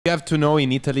You have to know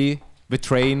in Italy the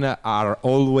train are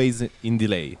always in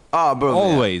delay. Oh, bro.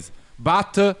 Always. Yeah.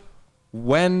 But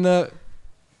when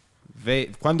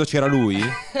quando c'era lui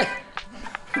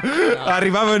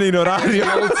arrivavano in orario.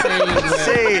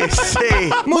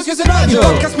 Sì. Muschio Selvaggio,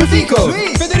 podcast più fico,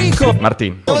 Federico,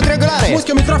 Martin, triangolare,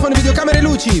 Muschio microfono, videocamere e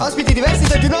luci, ospiti diversi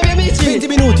tra i più nuovi amici. 20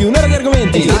 minuti, un'ora di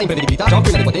argomenti, Design, prevedibilità,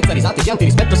 giochi, potenza, risate, pianti,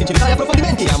 rispetto, sincerità e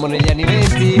approfondimenti. Siamo negli anni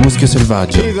 20. Muschio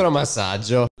Selvaggio,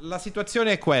 Idromassaggio. La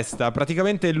situazione è questa.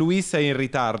 Praticamente Luis è in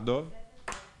ritardo.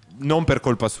 Non per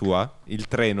colpa sua. Il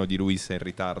treno di Luis è in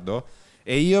ritardo.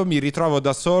 E io mi ritrovo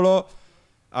da solo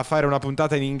a fare una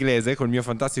puntata in inglese col mio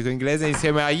fantastico inglese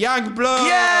insieme a YUNGBLUD.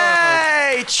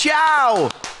 Yay! Ciao!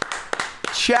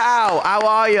 Ciao, how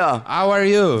are you? How are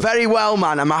you? Very well,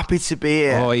 man. I'm happy to be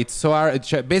here. Oh, it's so hard.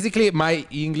 Basically, my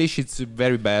English is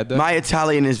very bad. My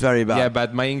Italian is very bad. Yeah,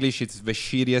 but my English is the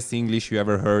shittiest English you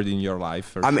ever heard in your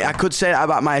life. I mean, I could say that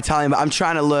about my Italian, but I'm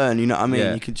trying to learn, you know what I mean?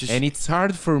 Yeah. You can just... And it's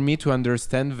hard for me to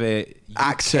understand the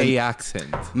UK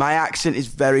accent. My accent is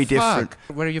very different.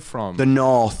 Where are you from? The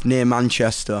north, near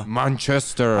Manchester.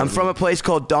 Manchester. I'm from a place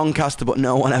called Doncaster, but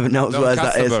no one ever knows where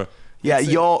that is. Yeah,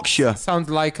 Yorkshire. Sounds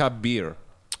like a beer.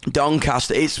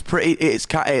 Doncaster. It's pretty. It's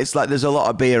like there's a lot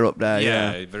of beer up there.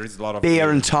 Yeah, there is a lot of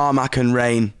beer and tarmac and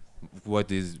rain.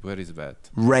 What is that?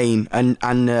 Rain and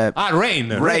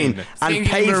rain and singing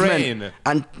pavement in the rain.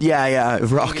 And yeah,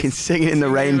 rocking, singing in the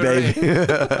rain, baby.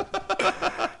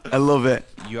 I love it.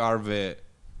 You are the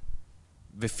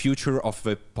future of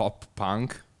the pop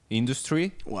punk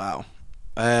industry. Wow.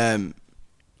 I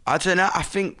don't know. I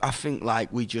think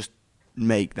like we just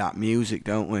make that music,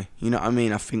 don't we? You know what I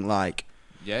mean? I think like.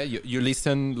 Yeah, you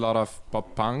listen a lot of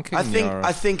pop punk. I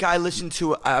think I listened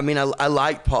to. I mean, I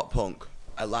like pop punk.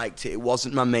 I liked it. It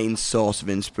wasn't my main source of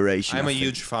inspiration. I'm a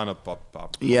huge fan of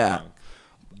pop yeah.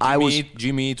 Punk.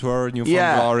 Jimmy Tour, New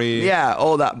Found Glory. Yeah,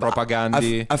 all that.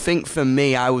 Propaganda. I think for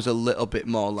me, I was a little bit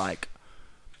more like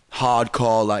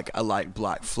hardcore. Like I like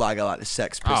Black Flag. I like the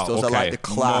Sex Pistols. Okay. I like the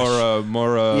Clash.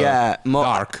 More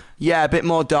dark. Yeah, a bit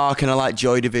more dark, and I like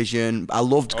Joy Division. I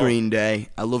loved Green Day.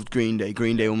 Green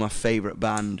Day were my favourite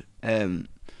band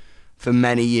for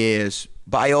many years.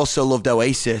 But I also loved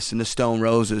Oasis and the Stone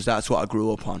Roses. That's what I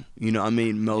grew up on. You know what I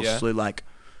mean? Mostly like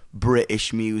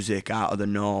British music out of the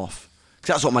north. 'Cause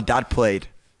that's what my dad played.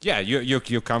 Yeah,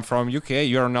 you come from UK.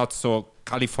 You're not so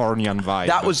Californian vibe.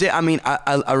 That was it. I mean,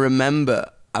 I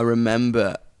remember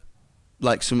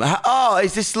like some. Oh,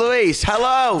 is this Luis?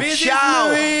 Hello. Ciao.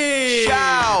 Luis.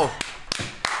 Ciao.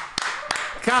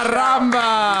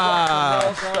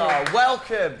 Caramba!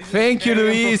 Welcome. Thank you,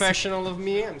 Luis. Professional of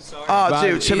me. I'm sorry. Oh,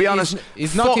 dude. To be honest,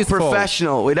 it's not his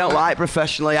professional. fault. We don't like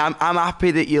professionally. I'm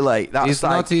happy that you're late. That's It's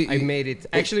like, not. I made it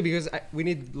actually because we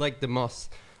need like the moss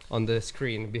on the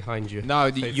screen behind you. No,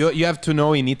 you have to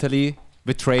know in Italy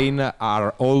the train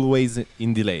are always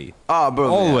in delay. Oh,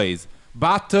 bro. Always. Yeah.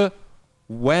 But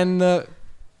when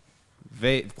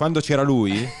quando c'era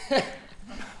lui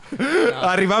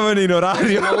arrivavano in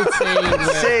orario. An old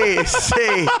saying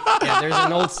Sì. Yeah, there's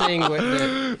an old saying where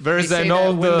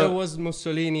when there was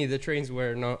Mussolini, the trains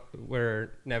were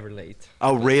never late.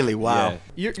 Oh, really? Wow.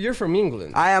 Yeah. You're from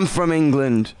England. I am from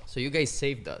England. So you guys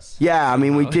saved us. Yeah, I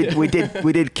mean, we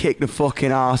did kick the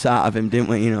fucking arse out of him, didn't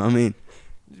we? You know what I mean?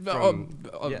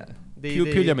 Più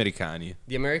gli americani.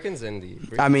 The Americans and the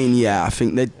British. I mean, yeah, I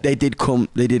think they did come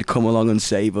along and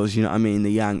save us. You know what I mean?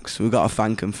 The Yanks. We got to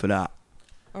thank them for that.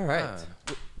 All right.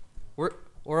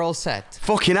 We're all set.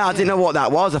 Fucking hell, I didn't know what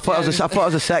that was. I thought it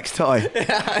was a sex toy.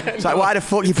 It's like, why the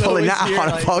fuck are you pulling that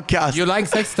out on a podcast? You like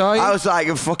sex toy? I was like,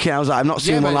 I've not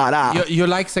seen one like that. You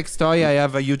like sex toy? I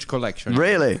have a huge collection.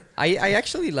 Really? I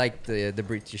actually like the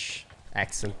British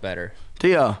accent better. Do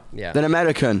you? Yeah. Than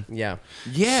American? Yeah.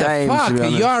 Yeah, Same,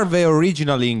 fuck, you are the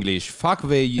original English. Fuck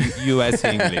the US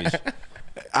English.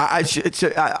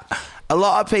 A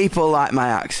lot of people like my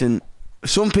accent.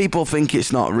 Some people think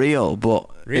it's not real, but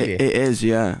really? it is,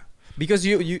 yeah. Because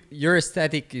your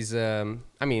aesthetic is,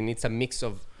 I mean, it's a mix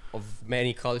of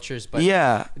many cultures, but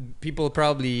yeah, people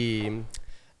probably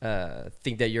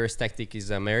think that your aesthetic is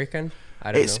American.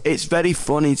 I don't know. It's very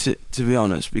funny to be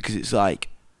honest, because it's like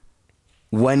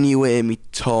when you hear me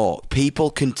talk, people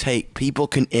can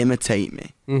imitate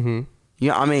me. Mm-hmm. You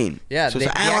know what I mean? Yeah. So it's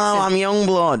like, hello, I'm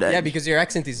YUNGBLUD. Yeah, because your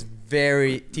accent is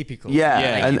very typical.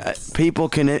 Yeah, and people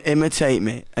can imitate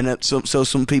me, and so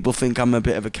some people think I'm a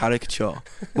bit of a caricature.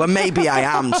 Well, maybe I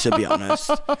am, to be honest,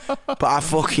 but I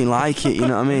fucking like it. You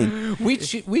know what I mean?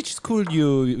 Which school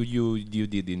you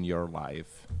did in your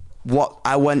life? What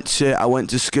I went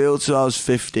to school till I was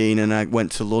 15, and I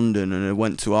went to London, and I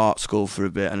went to art school for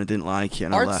a bit, and I didn't like it,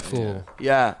 and I left. Art school.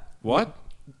 Yeah. What?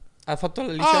 Ha fatto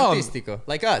il liceo artistico,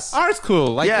 like us. Art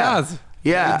school, like us.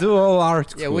 Yeah. We do all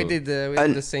art school. Yeah, we did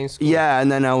the same school. Yeah,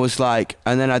 and then I was like,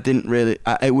 and then I didn't really.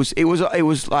 It was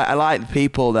like I liked the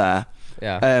people there.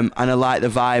 Yeah. And I liked the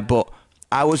vibe, but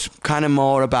I was kind of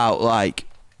more about like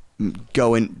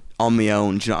going on my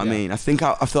own. Do you know what I mean? I think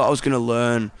I thought I was gonna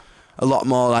learn a lot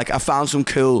more. Like I found some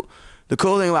cool. The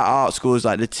cool thing about art school is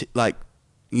like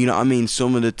you know what I mean.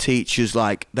 Some of the teachers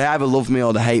like they either love me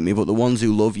or they hate me, but the ones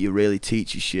who love you really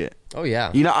teach you shit. Oh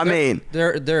yeah. You know what I mean?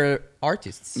 They're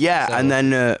artists. Yeah, so. and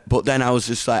then but then I was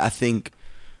just like I think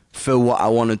for what I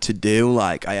wanted to do,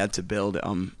 like I had to build it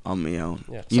on my own.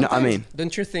 Yeah. You know what I mean?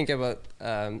 Don't you think about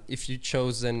if you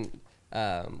chosen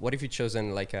what if you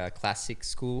chosen like a classic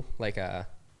school, like a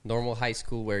normal high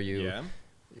school where you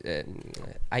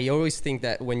I always think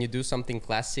that when you do something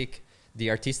classic, the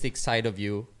artistic side of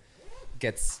you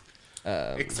gets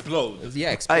explode.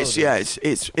 Yeah, explodes.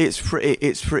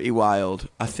 It's pretty wild.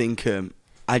 I think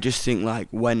I just think like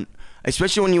when,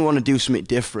 especially when you want to do something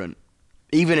different,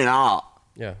 even in art.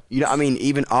 Yeah. You know what I mean?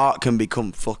 Even art can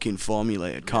become fucking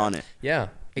formulated, can't it? Yeah.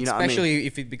 You know what I mean? Especially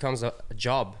if it becomes a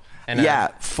job. And yeah,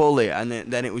 fully. And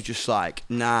then it was just like,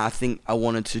 nah, I think I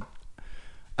wanted to.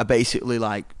 I basically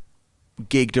like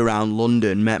gigged around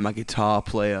London, met my guitar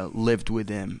player, lived with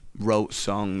him, wrote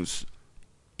songs.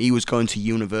 He was going to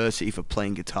university for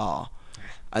playing guitar.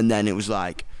 And then it was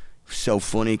like so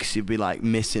funny because he'd be like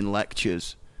missing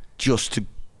lectures just to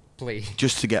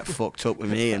get fucked up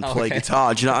with me and play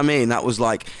guitar. Do you know what I mean? That was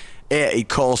like it. He'd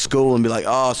call school and be like,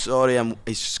 oh, sorry,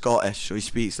 he's Scottish, so he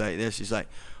speaks like this. He's like,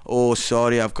 oh,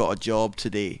 sorry, I've got a job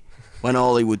today. When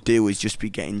all he would do is just be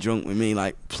getting drunk with me,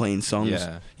 like playing songs.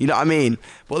 Yeah. You know what I mean?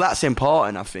 Well, that's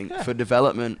important, I think, for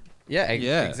development. Yeah,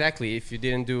 exactly. If you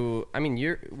didn't do, I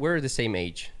mean, we're the same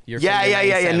age. You're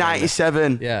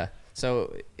 97. Yeah.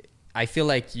 So I feel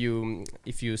like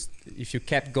if you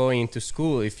kept going to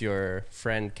school, if your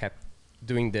friend kept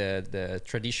doing the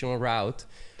traditional route,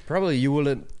 probably you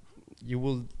would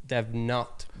have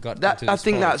not got that. To this I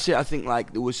think point. that's it. I think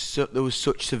like there was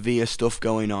such severe stuff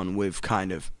going on with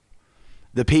kind of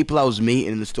the people I was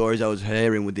meeting and the stories I was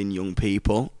hearing within young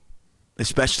people,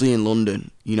 especially in London.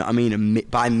 You know what I mean?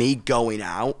 And by me going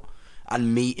out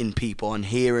and meeting people and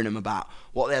hearing them about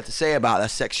what they had to say about their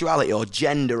sexuality or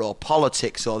gender or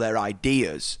politics or their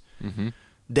ideas,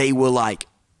 they were like,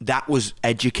 that was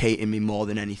educating me more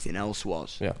than anything else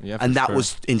was. Yeah, and that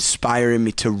was inspiring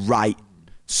me to write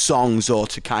songs or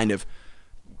to kind of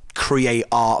create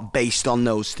art based on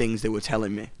those things they were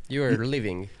telling me. You were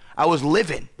living. I was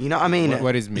living, you know what I mean?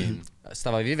 What does it mean?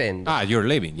 Stava vivendo. Ah, you're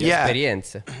living. Yeah.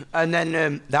 Esperienze. And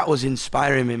then that was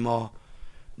inspiring me more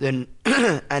than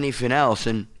anything else.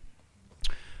 And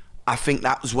I think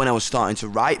that was when I was starting to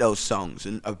write those songs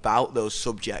and about those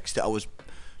subjects that I was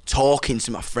talking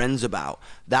to my friends about.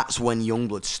 That's when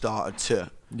YUNGBLUD started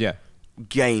to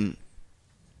gain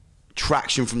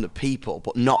traction from the people,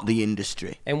 but not the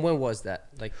industry. And when was that?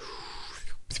 Like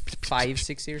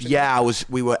 5-6 years ago? Yeah,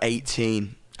 we were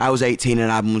 18. I was 18 and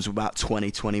the album was about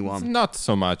 2021. It's not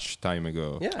so much time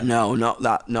ago. Yeah. No, not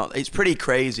that. No, it's pretty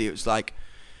crazy. It was like,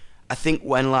 I think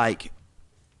when like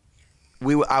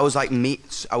I was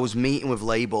meeting with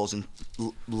labels and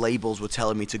labels were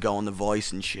telling me to go on The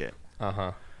Voice and shit.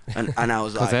 And I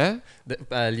was like, Cos'è?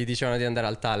 Gli dicevano di andare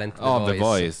al talent. The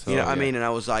Voice. You know what I mean? And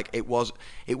I was like, it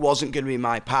wasn't going to be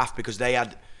my path because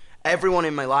everyone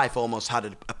in my life almost had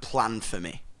a plan for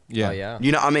me. Yeah. Oh, yeah.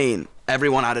 You know what I mean?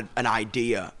 Everyone had an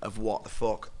idea of what the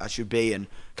fuck I should be, and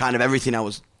kind of everything I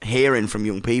was hearing from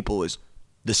young people was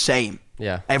the same.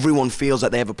 Yeah. Everyone feels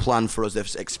like they have a plan for us. They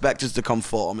expect us to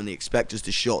conform and they expect us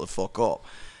to shut the fuck up.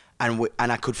 And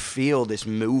I could feel this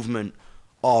movement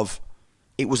of,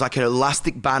 it was like an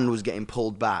elastic band was getting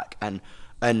pulled back and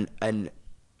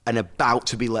about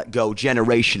to be let go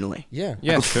generationally. Yeah.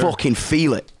 I could fucking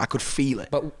feel it. I could feel it.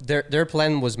 But their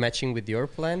plan was matching with your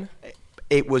plan?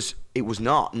 It was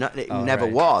not. It never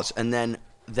was. And then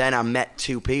I met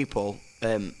two people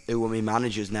who were my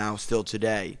managers now, still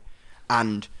today,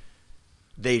 and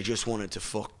they just wanted to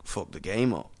fuck the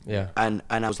game up. Yeah. And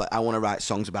I was like, I want to write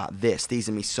songs about this. These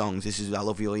are me songs. This is I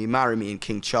Love You Or You Marry Me and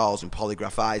King Charles and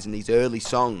Polygraph Eyes and these early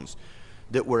songs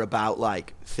that were about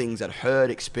like things I'd heard,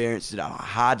 experiences that I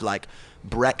had, like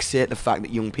Brexit, the fact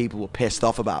that young people were pissed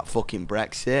off about fucking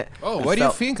Brexit. Oh, what do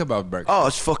you think about Brexit? Oh,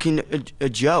 it's fucking a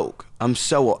joke. I'm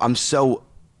so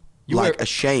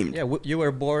ashamed. Yeah, you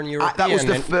were born European.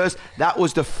 That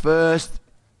was the first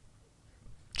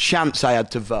chance I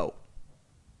had to vote.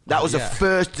 That was the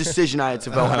first decision I had to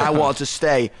vote, and I wanted to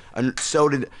stay, and so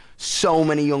so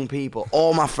many young people,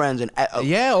 all my friends, and all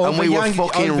and the we were young-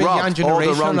 fucking all the young robbed. All the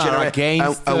generation wrong are generation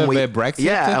against, the Brexit.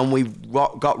 Yeah, and we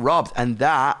got robbed, and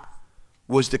that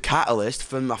was the catalyst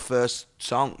for my first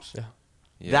songs.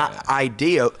 Yeah. That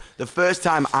idea, the first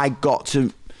time I got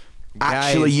to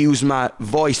actually use my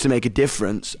voice to make a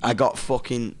difference, I got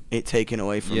fucking it taken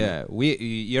away from me. Yeah,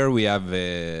 we have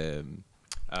a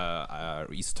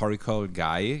historical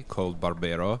guy called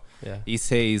Barbero. Yeah. He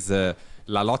says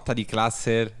la lotta di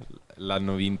classe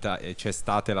c'è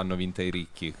stata e l'hanno vinta i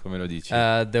ricchi, come lo dici?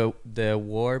 The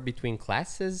war between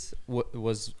classes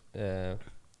was the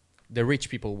rich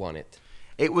people won it.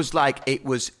 It was like it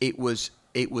was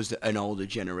an older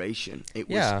generation.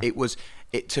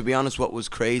 To be honest, what was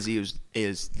crazy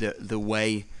is the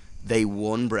way they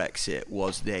won Brexit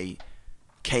was they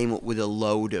came up with a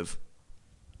load of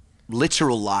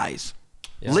literal lies.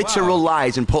 Yeah. Literal Wow.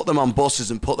 lies, and put them on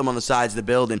buses and put them on the sides of the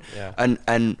building. Yeah.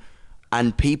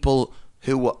 And people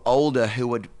who were older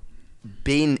who had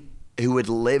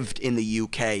lived in the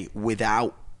UK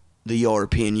without the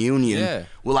European Union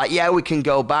were like, yeah, we can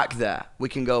go back there. We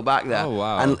can go back there. Oh,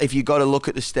 wow. And if you got to look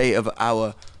at the state of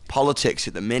our politics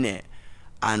at the minute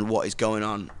and what is going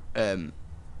on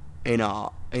in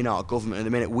our government at the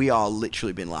minute, we are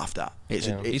literally being laughed at.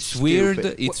 It's weird.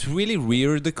 It's really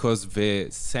weird because the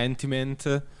sentiment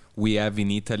we have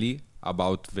in Italy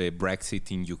about the Brexit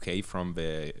in UK from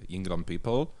the England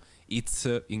people, it's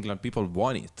England people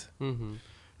want it. Mm-hmm.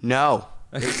 No.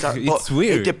 It's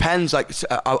weird. It depends. Like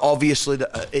obviously,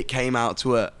 it came out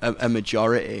to a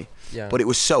majority, but it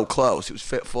was so close. It was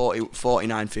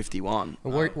 49-51.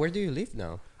 Where do you live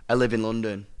now? I live in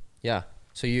London. Yeah.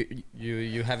 So you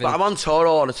haven't. But I'm on tour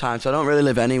all the time, so I don't really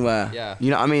live anywhere. Yeah. You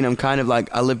know what I mean? I'm kind of like,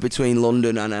 I live between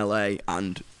London and LA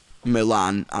and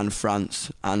Milan and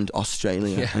France and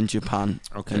Australia and Japan.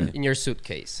 Okay. In your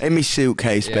suitcase. In my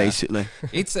suitcase, basically.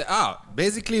 It's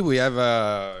basically we have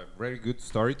a very good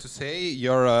story to say.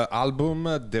 Your album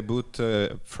debut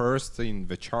first in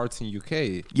the charts in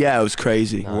UK. Yeah, it was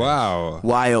crazy. Nice. Wow.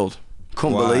 Wild.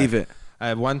 Couldn't believe it.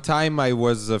 One time I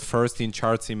was first in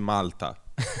charts in Malta.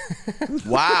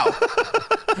 Wow.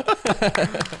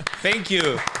 Thank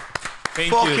you.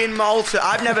 Fucking Malta.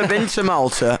 I've never been to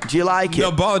Malta. Do you like it?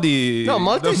 Nobody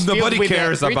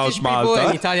cares about British people Malta.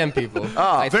 and Italian people.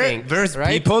 I think. There's right?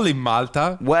 people in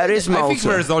Malta. Where is Malta? I think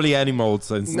there's only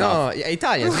animals and stuff. No,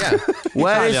 Italians. Yeah.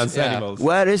 Italians, yeah. animals.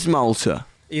 Where is Malta?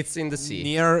 It's in the sea.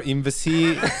 Near in the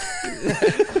sea,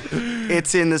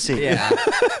 It's in the sea. Yeah.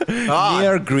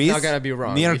 near Greece. Not gonna be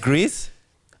wrong. Near If- Greece.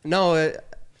 No.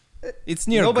 It's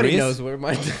near Nobody Greece. knows where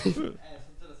my.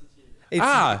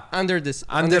 It's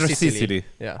under Sicily.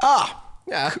 Yeah. Ah,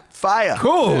 fire.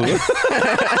 Cool.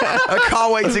 I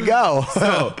can't wait to go.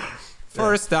 So,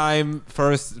 first time,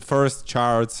 first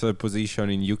charts position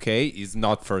in UK is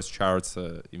not first charts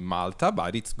in Malta,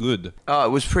 but it's good. Oh, it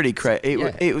was pretty crazy.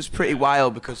 It was pretty Yeah.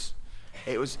 wild because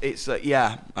it's like,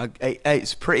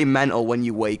 it's pretty mental when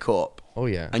you wake up Oh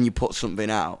yeah. and you put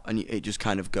something out and it just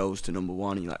kind of goes to number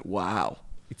one and you're like, wow.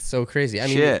 It's so crazy. I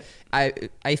mean, Shit.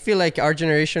 I feel like our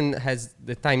generation has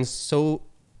the time so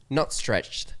not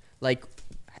stretched. Like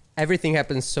everything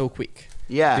happens so quick.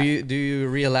 Yeah. Do you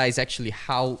realize actually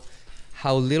how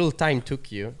little time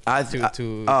took you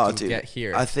to get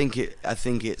here? I think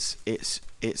it's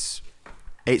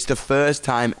the first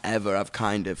time ever I've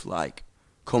kind of like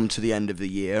come to the end of the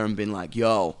year and been like,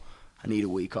 yo, I need a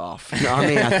week off. You know what I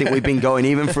mean? I think we've been going,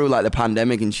 even through like the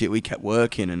pandemic and shit, we kept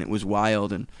working and it was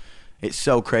wild, and it's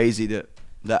so crazy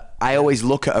that I always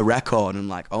look at a record and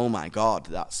like, oh my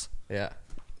God,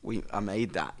 I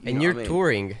made that. You and know you're what I mean?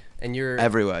 touring and you're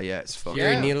Everywhere, yeah, it's fucking.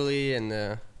 You're in Italy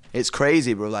and It's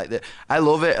crazy, bro. Like, I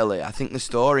love Italy. I think the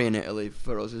story in Italy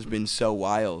for us has been so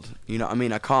wild. You know what I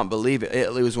mean? I can't believe it.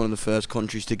 Italy was one of the first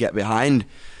countries to get behind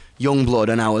YUNGBLUD,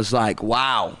 and I was like,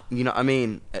 wow. You know what I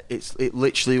mean? It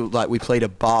literally, like, we played a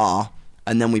bar,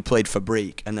 and then we played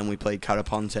Fabrique, and then we played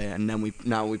Caraponte, and then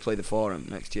now we play the Forum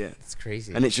next year. it's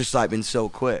crazy. And it's just like been so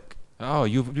quick. Oh,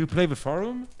 you play the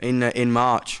Forum In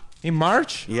March. in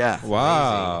March? Yeah.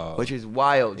 Wow. Which is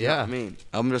wild. You know Yeah. what I mean?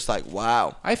 I'm just like,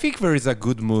 wow. I think there is a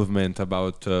good movement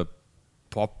about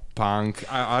pop punk.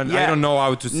 I Yeah. don't know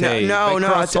how to say. No.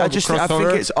 I think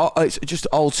crossover? it's just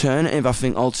alternative. I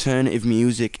think alternative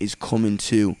music is coming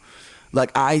to,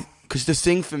 like, because the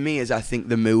thing for me is, I think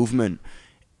the movement,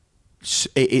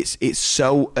 it's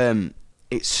so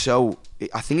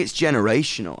I think it's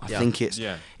generational. I think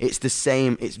it's the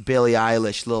same. It's Billie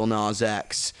Eilish, Lil Nas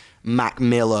X, Mac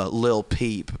Miller, Lil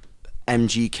Peep,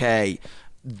 MGK.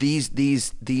 These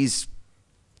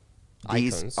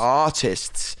Icons.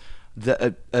 artists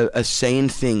that are saying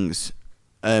things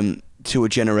to a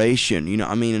generation, you know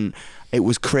what I mean? And it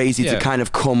was crazy to kind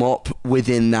of come up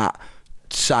within that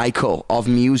cycle of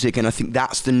music, and I think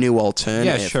that's the new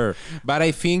alternative. Yeah, sure. But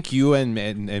I think you and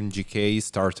MGK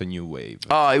start a new wave.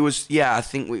 Oh, it was, yeah, I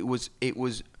think it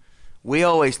was, we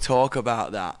always talk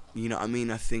about that, you know what I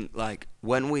mean? I think, like,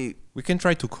 when we can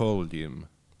try to call him.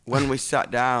 When we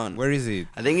sat down. Where is he?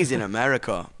 I think he's in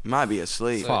America. He might be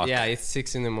asleep. So, yeah, it's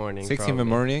 6 in the morning. 6 in the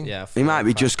morning? Yeah. He might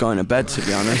be just going to bed, to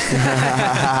be honest.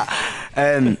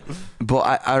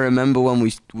 But I remember when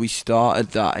we started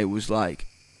that, it was like,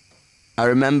 I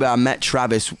remember I met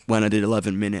Travis when I did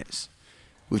 11 Minutes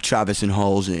with Travis and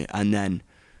Halsey, and then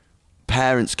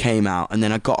parents came out, and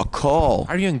then I got a call.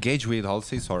 Are you engaged with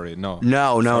Halsey? Sorry, no.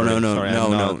 No. Sorry,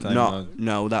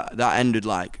 No, that ended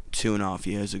like 2.5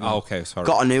 years ago. Oh, okay, sorry.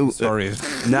 Got a new. Sorry.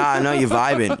 No, you're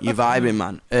vibing,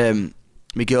 man.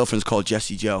 My girlfriend's called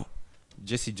Jessie Joe.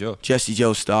 Jessie Joe. Jessie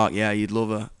Joe Stark. Yeah, you'd love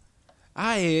her.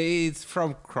 Ah, it's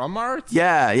from Cromart?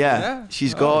 Yeah.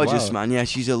 She's gorgeous, man. Yeah,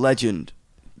 she's a legend.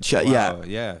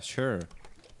 Yeah, sure.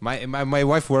 My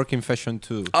wife works in fashion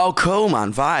too. Oh, cool,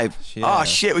 man. Vibe. Yeah. Oh,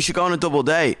 shit, we should go on a double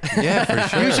date. Yeah, for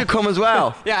sure. You should come as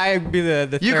well. Yeah, I'd be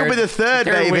the You third. could be the third,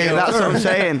 baby. wheel. That's what I'm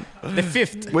saying. The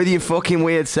fifth. With your fucking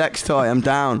weird sex toy, I'm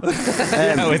down.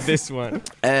 Yeah, with this one.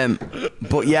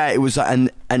 But yeah, it was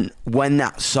like, and when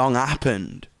that song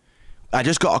happened, I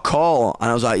just got a call,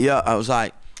 and I was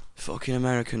like, fucking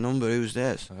American number, who's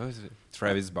this? Who is it?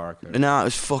 Travis Barker. No, it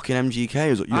was fucking MGK. I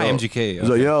was like, yo. MGK. I was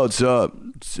like, yo, what's up?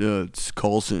 It's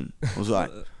Colson. I was like,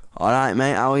 all right,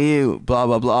 mate, how are you? Blah,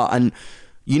 blah, blah. And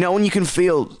you know when you can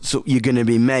feel you're going to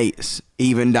be mates,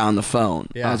 even down the phone?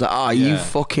 Yeah. I was like, you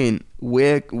fucking,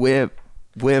 we're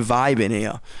vibing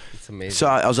here. It's amazing. So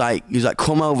I was like, he was like,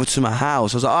 come over to my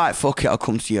house. I was like, all right, fuck it, I'll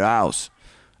come to your house.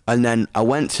 And then I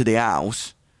went to the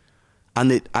house,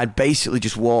 and I'd basically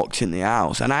just walked in the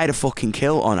house, and I had a fucking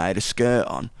kilt on, I had a skirt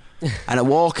on. And I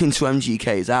walk into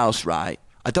MGK's house, right?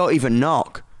 I don't even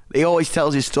knock. He always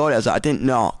tells his story. I was like, I didn't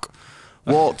knock.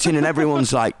 Walked in, and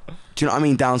everyone's like, do you know what I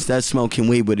mean? Downstairs smoking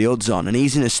weed with the hoods on, and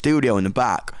he's in a studio in the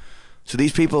back. So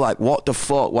these people are like, what the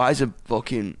fuck? Why is a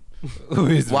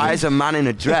man in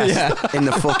a dress in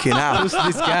the fucking house? Who's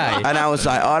this guy? And I was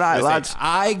like, all right, lads.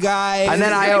 Hi, guys. And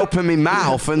then I open my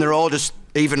mouth, and they're all just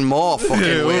even more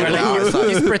fucking weird.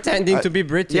 He's pretending to be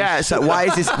British. Yeah, it's like, why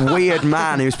is this weird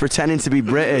man who's pretending to be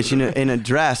British in a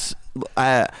dress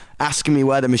asking me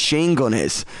where the machine gun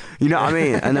is? You know what I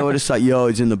mean? And they were just like, yo,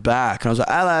 he's in the back. And I was like,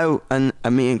 hello. And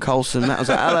me and Colson met. I was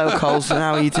like, hello, Colson,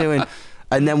 how are you doing?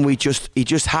 And then he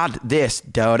just had this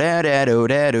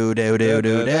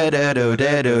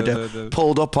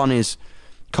pulled up on his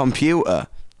computer.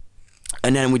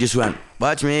 And then we just went,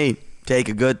 watch me take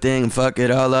a good thing and fuck it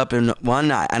all up in one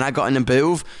night. And I got in the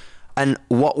booth, and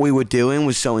what we were doing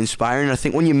was so inspiring. I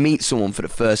think when you meet someone for the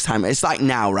first time, it's like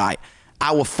now, right?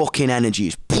 Our fucking energy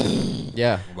is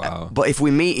Yeah. Wow. But if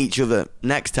we meet each other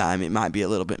next time, it might be a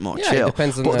little bit more Yeah, chill. it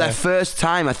depends on but the- that first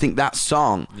time, I think that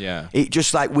song, it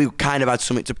just like we kind of had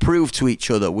something to prove to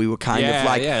each other. We were kind of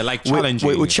like, challenging.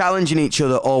 We were challenging each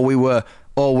other, or we were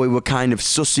kind of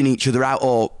sussing each other out,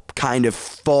 or kind of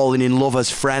falling in love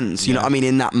as friends. You know what I mean?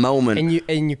 In that moment,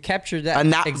 and you captured that,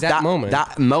 and exact moment.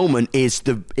 That moment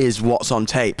is what's on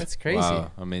tape. That's crazy.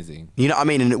 Wow, amazing. You know what I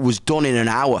mean? And it was done in an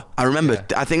hour. I remember.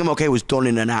 I think I'm okay. Was done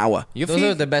in an hour. Those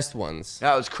are the best ones.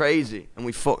 That was crazy.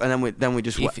 And then we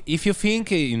just. If you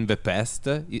think in the past,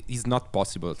 it's not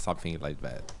possible something like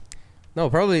that. No,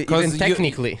 probably even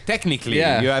technically. Technically,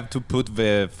 Yeah. you have to put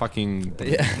the fucking.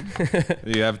 Yeah.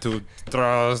 You have to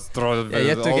throw you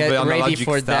have to all get the ready analogic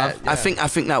for stuff. that. I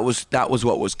think that was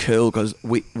what was cool, because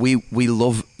we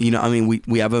love, you know what I mean,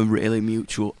 we have a really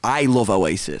mutual. I love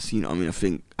Oasis, you know what I mean. I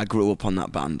think I grew up on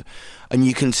that band, and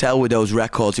you can tell with those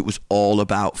records it was all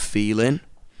about feeling.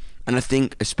 And I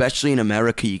think especially in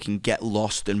America you can get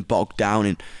lost and bogged down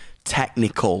in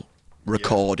technical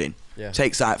recording. Yeah.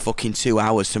 Takes like fucking 2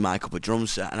 hours to mic up a drum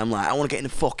set, and I'm like, I want to get in the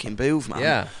fucking booth, man.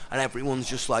 Yeah. And everyone's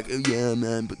just like, oh yeah,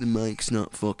 man, but the mic's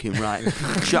not fucking right. You know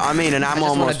what I mean? And I'm just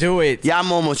wanna almost do it. Yeah,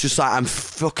 I'm almost just like, I'm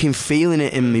fucking feeling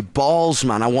it in my balls,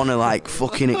 man. I want to like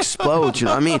fucking explode. You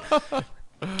know what I mean?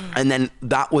 And then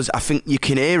that was, I think you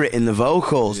can hear it in the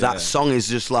vocals. Yeah. That song is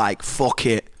just like, fuck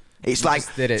it. It's like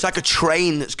just did it. it's like a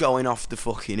train that's going off the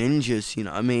fucking hinges. You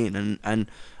know what I mean?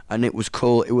 And it was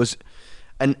cool. It was.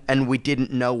 And we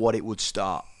didn't know what it would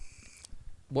start.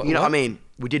 You know what I mean?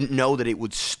 We didn't know that it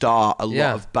would start a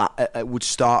lot of it would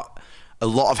start a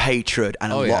lot of hatred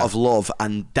and a lot of love,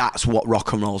 and that's what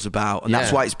rock and roll's about, and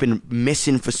that's why it's been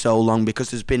missing for so long, because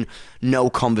there's been no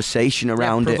conversation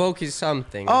around it. Provoke is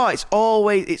something. Oh, it's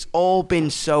all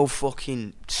been so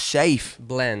fucking safe.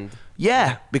 Bland.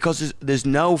 Yeah, because there's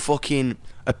no fucking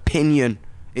opinion.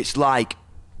 It's like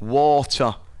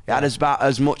water. It had about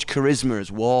as much charisma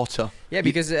as water. Yeah,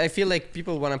 because I feel like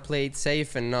people want to play it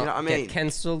safe and not You know what I mean? get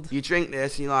cancelled. You drink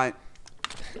this and you're like,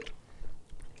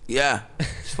 yeah,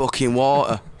 it's fucking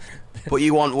water. But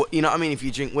you want, you know what I mean? If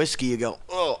you drink whiskey, you go,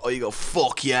 oh, or you go,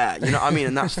 fuck yeah. You know what I mean?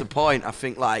 And that's the point. I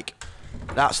think, like,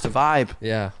 that's the vibe.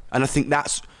 Yeah. And I think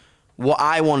that's what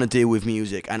I want to do with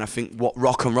music. And I think what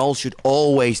rock and roll should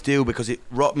always do, because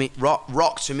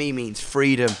rock to me means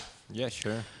freedom. Yeah,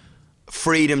 sure.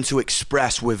 Freedom to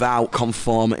express without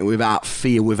conformity, without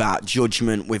fear, without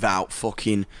judgment, without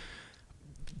fucking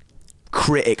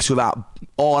critics, without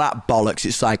all that bollocks.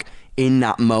 It's like, in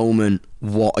that moment,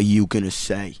 what are you gonna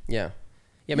say? Yeah.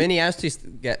 Yeah, many artists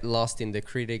get lost in the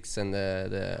critics and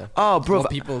the oh, bro, what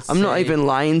people I'm not say. even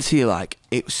lying to you. Like,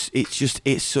 it's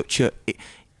such a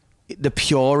the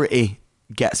purity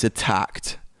gets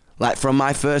attacked. Like, from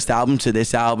my first album to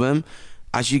this album,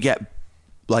 as you get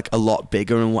like a lot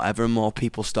bigger and whatever, and more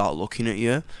people start looking at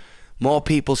you, more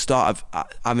people start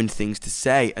having things to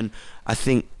say. And I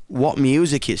think what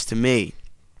music is to me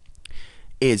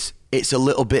is, it's a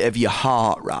little bit of your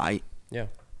heart, right? Yeah.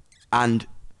 And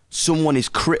someone is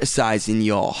criticizing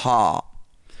your heart.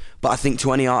 But I think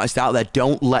to any artist out there,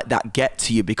 don't let that get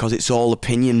to you, because it's all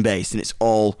opinion based, and it's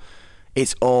all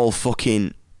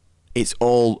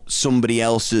somebody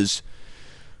else's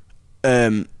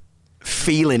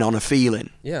feeling on a feeling.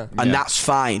 Yeah. And that's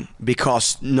fine,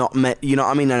 because you know what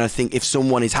I mean? And I think if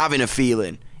someone is having a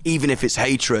feeling, even if it's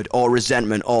hatred or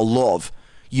resentment or love,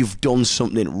 you've done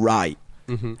something right.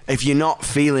 Mm-hmm. If you're not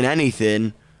feeling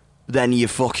anything, then you're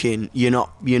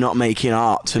not making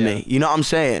art to me. You know what I'm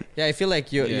saying? Yeah, I feel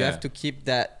like you have to keep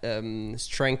that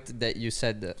strength that you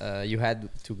said you had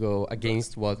to go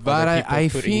against what other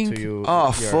people put into you.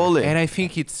 Oh, fully. And I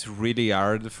think it's really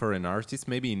hard for an artist,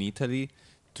 maybe in Italy,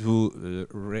 to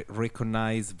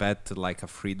recognize that like a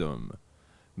freedom.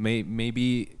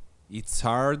 Maybe it's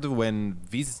hard when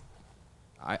this.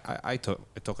 I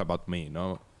talk about me,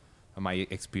 my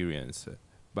experience.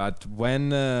 But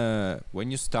when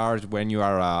you start, when you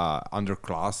are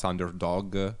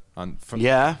underdog,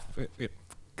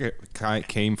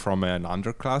 came from an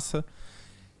underclass,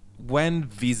 when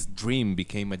this dream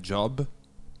became a job,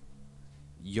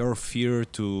 your fear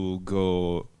to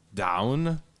go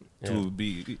down, to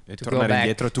be tornare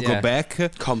indietro, to go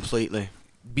back, completely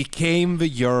became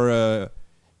your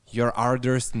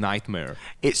hardest nightmare.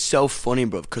 It's so funny,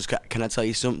 bro. Because can I tell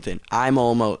you something?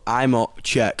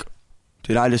 Check.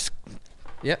 Did I just?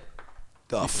 Yep.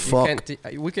 The fuck?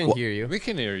 We can hear you. We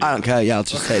can hear you. I don't care. Yeah, I'll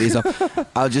just say these off.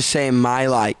 I'll just say my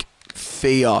like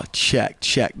fear. Check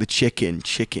the chicken.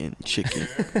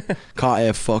 Can't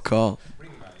hear fuck all.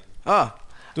 Oh,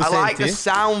 I like the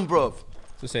sound, bro.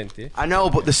 Tu senti? I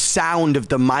know, but the sound of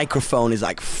the microphone is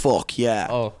like fuck yeah.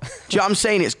 Oh. Do you know what I'm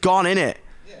saying? It's gone, innit?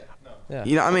 Yeah.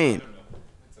 You know what I mean?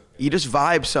 You just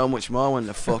vibe so much more when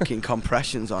the fucking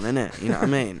compression's on, innit? You know what I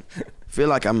mean? I feel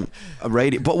like I'm a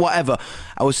radio, but whatever.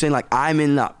 I was saying, like, I'm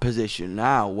in that position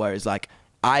now, whereas like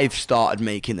I've started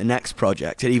making the next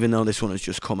project, and even though this one has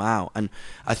just come out, and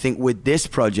I think with this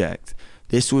project,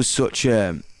 this was such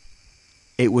a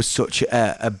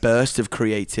burst of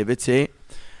creativity,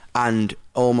 and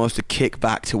almost a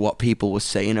kickback to what people were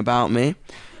saying about me,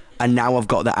 and now I've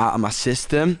got that out of my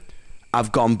system.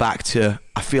 I've gone back to,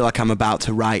 I feel like I'm about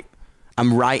to write.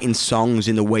 I'm writing songs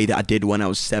in the way that I did when I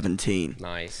was 17.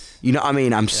 Nice. You know what I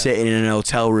mean? I'm sitting in an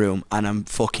hotel room and I'm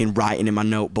fucking writing in my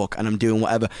notebook and I'm doing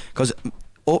whatever. Because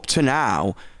up to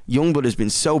now, YUNGBLUD has been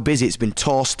so busy. It's been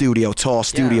tour studio.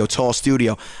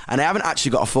 And I haven't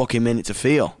actually got a fucking minute to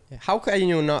feel. How can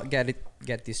you not get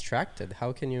distracted?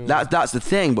 How can you? That's the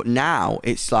thing. But now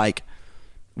it's like,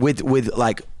 with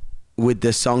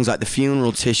the songs like The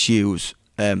Funeral Tissues,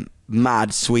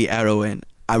 Mad, Sweet Heroin,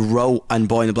 I wrote, and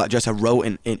Boy in the Black Dress, I wrote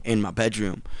in my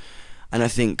bedroom. And I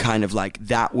think kind of like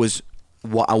that was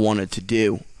what I wanted to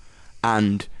do.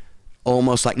 And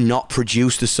almost like not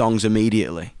produce the songs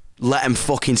immediately. Let them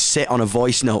fucking sit on a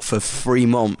voice note for 3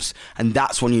 months. And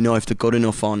that's when you know if they're good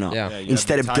enough or not. Yeah.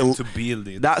 Instead of time to build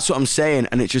it. That's what I'm saying.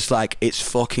 And it's just like, it's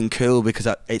fucking cool,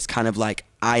 because it's kind of like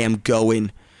I am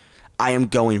going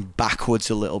backwards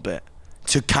a little bit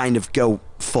to kind of go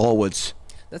forwards.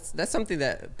 That's something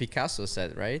that Picasso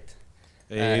said, right?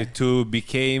 To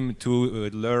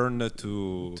learn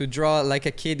to draw like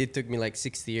a kid. It took me like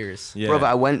 60 years. Yeah. Brother,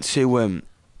 I went to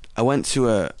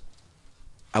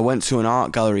I went to an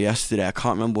art gallery yesterday. I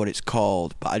can't remember what it's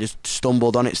called, but I just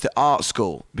stumbled on it. It's the art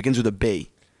school. It begins with a B.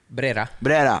 Brera.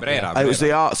 It was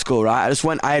the art school, right? I just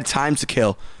went. I had time to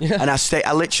kill, and I stayed.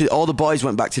 I literally, all the boys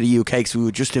went back to the UK because we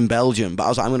were just in Belgium. But I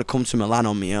was like, I'm gonna come to Milan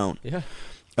on my own,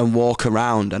 and walk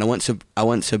around. And I went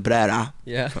to Brera.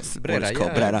 Yeah, That's what Brera, it's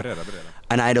called, yeah. Brera.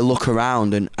 And I had a look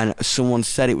around, and someone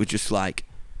said it was just like,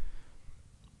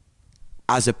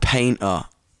 as a painter,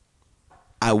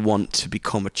 I want to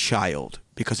become a child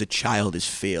because a child is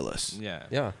fearless.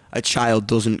 Yeah. A child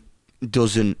doesn't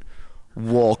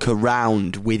walk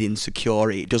around with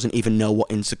insecurity. It doesn't even know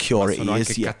what insecurity Sono is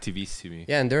anche yet. cattivissimi.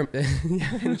 Yeah, and they're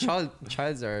and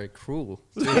childs are cruel.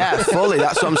 Yeah, fully.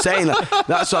 That's what I'm saying.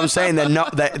 That's what I'm saying. They're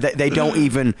not. They don't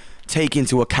even take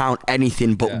into account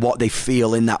anything but what they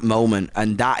feel in that moment,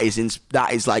 and that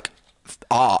is like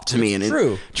art to me. And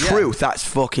true. Truth. That's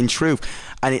fucking truth.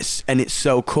 And it's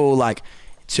so cool. Like,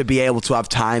 to be able to have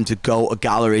time to go to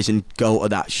galleries and go to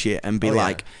that shit and be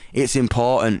like, it's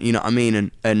important, you know what I mean?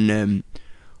 And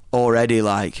already,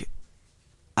 like,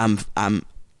 I'm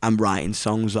writing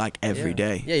songs like every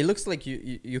day. Yeah, it looks like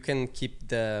you can keep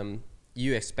the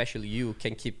especially you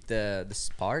can keep the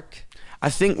spark. I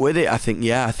think with it, I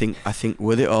think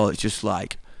with it all, it's just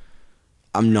like,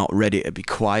 I'm not ready to be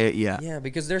quiet yet. Yeah,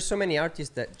 because there's so many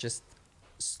artists that just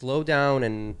slow down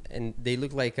and they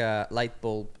look like a light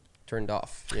bulb turned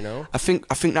off, you know? I think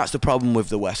that's the problem with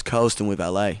the West Coast and with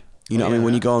LA. You know what I mean?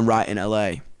 When you go and write in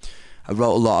LA, I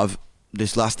wrote a lot of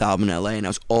this last album in LA, and I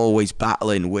was always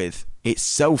battling with, it's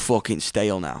so fucking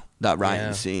stale now, that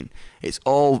writing scene. It's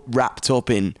all wrapped up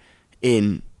in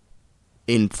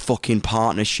fucking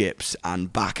partnerships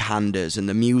and backhanders, and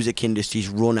the music industry's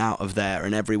run out of there,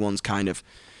 and everyone's kind of,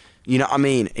 you know what I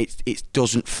mean? It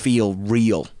doesn't feel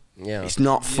real. Yeah. It's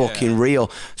not fucking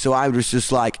real. So I was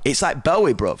just like, it's like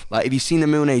Bowie, bruv. Like, if you've seen the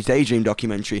Moon Age Daydream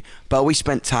documentary, Bowie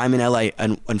spent time in LA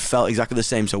and felt exactly the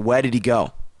same. So where did he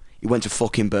go? He went to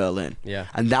fucking Berlin. Yeah.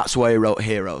 And that's why he wrote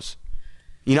Heroes.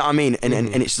 You know what I mean? And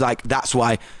it's like, that's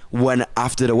why when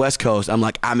after the West Coast, I'm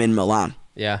like, I'm in Milan.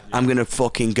 Yeah. I'm going to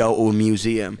fucking go to a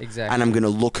museum. Exactly. And I'm going to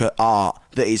look at art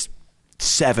that is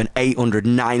 700, 800,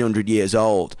 900 years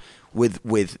old with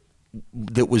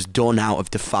that was done out of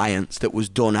defiance, that was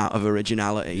done out of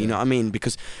originality. You know what I mean?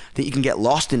 Because I think you can get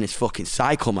lost in this fucking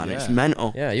cycle, man. It's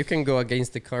mental. Yeah, you can go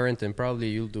against the current and probably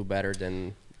you'll do better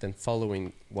than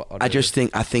following what others.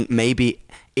 I think maybe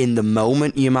in the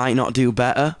moment you might not do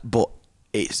better, but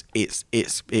it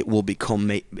will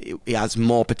become, it has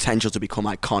more potential to become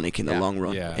iconic in the long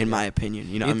run, in my opinion.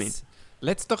 You know what I mean?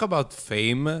 Let's talk about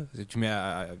fame. Mi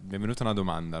è venuta una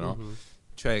domanda, no?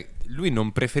 Cioè, lui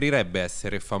non preferirebbe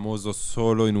essere famoso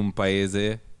solo in un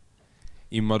paese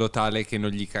in modo tale che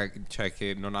non cioè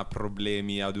che non ha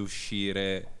problemi ad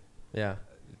uscire. Yeah.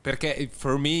 Perché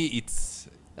for me it's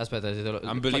Aspetta,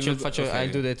 unbelievable. faccio, Okay.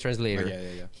 I'll do the translator.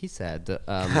 Yeah. He said,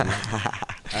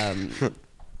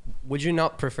 would you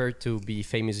not prefer to be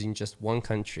famous in just one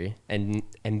country and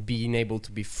being able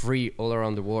to be free all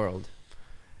around the world?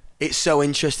 It's so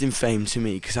interesting, fame, to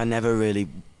me, because I never really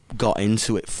got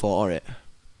into it for it.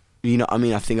 You know what I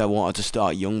mean? I think I wanted to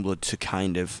start YUNGBLUD to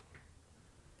kind of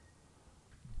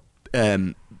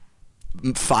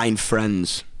find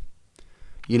friends.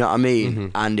 You know what I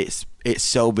mean? And it's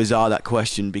so bizarre, that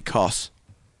question, because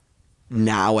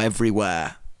now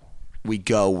everywhere we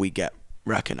go, we get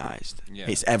recognized.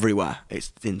 It's everywhere.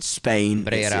 It's in Spain,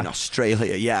 Brera. It's in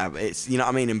Australia. Yeah, it's, you know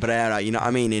what I mean, in Brera. You know what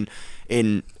I mean,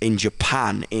 in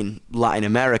Japan, in Latin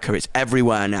America. It's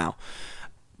everywhere now.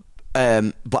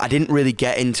 But I didn't really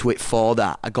get into it for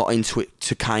that. I got into it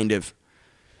to kind of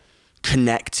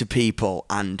connect to people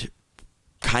and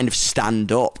kind of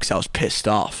stand up because I was pissed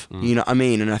off. You know what I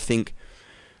mean? And I think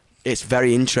it's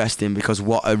very interesting because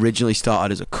what originally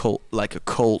started as a cult, like a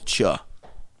culture,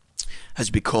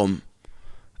 has become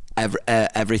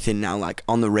everything now. Like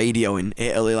on the radio in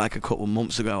Italy, like a couple of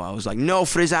months ago, I was like, "No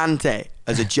frizzante,"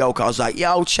 as a joke. I was like,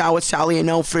 "Yo, ciao Italian,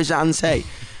 no frizzante,"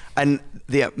 and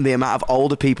the amount of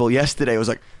older people yesterday was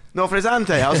like, "No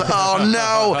frizzante." I was like, "Oh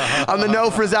no, I'm the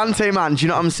no frizzante man." Do you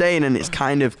know what I'm saying? And it's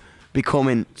kind of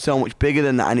becoming so much bigger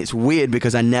than that, and it's weird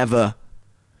because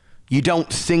you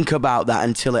don't think about that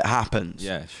until it happens.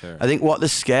 Yeah, sure. I think what the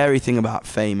scary thing about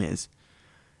fame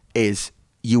is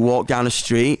you walk down a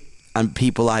street and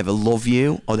people either love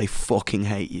you or they fucking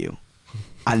hate you.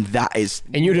 And that is...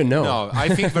 And you don't know. No, I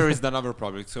think there is another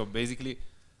problem. So basically,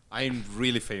 I'm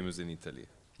really famous in Italy.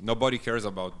 Nobody cares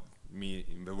about me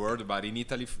in the world, but in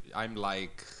Italy, I'm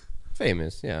like...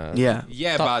 Famous, yeah. Yeah.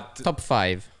 Yeah, Top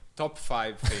 5. Top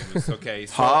 5 famous, okay.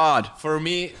 So Hard. For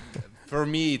me, For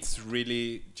me, it's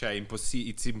really,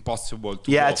 it's impossible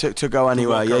to Yeah, go, to go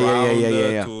anywhere. to walk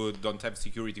Yeah. around, to don't have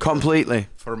security Completely.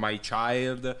 for my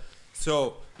child.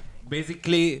 So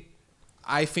basically,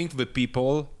 I think the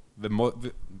people,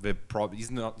 the problem is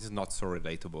not so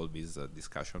relatable, this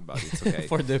discussion, but it's okay.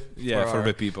 For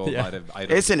the people. Yeah. I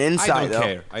don't, It's an insight,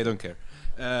 though. I don't care.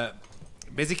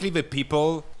 Basically, the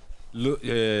people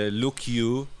look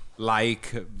you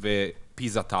like the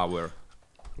Pisa Tower.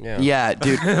 Yeah,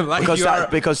 dude. Like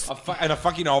because a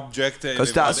fucking object.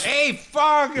 Because that's hey,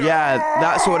 fuck. Yeah,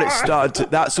 that's what it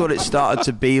started. That's what it started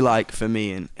to be like for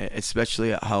me, and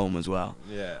especially at home as well.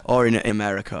 Yeah. Or in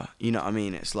America, you know what I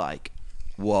mean? It's like,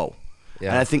 whoa. Yeah.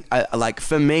 And I think, like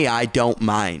for me, I don't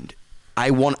mind.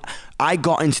 I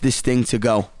got into this thing to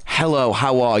go, hello,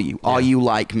 how are you? Are you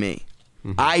like me?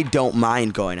 Mm-hmm. I don't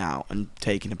mind going out and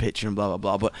taking a picture and blah blah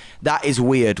blah. But that is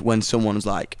weird when someone's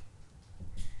like.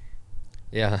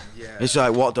 Yeah. It's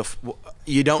like what the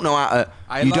you don't know how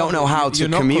to don't know how to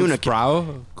communicate.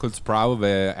 Kurt Sproul,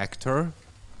 the actor.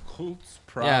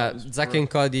 Yeah, Zack and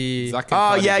Cody.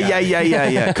 Oh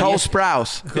yeah. Cole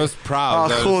Sprouse. Cole Sproul.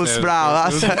 Oh, Cole Sproul.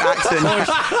 That's an accent.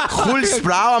 Cole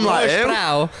Sproul. I'm like,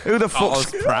 who the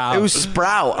fuck? Who's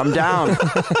Sprout? I'm down.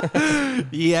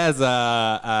 He has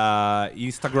a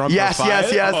Instagram yes,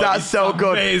 profile. Yes. That's so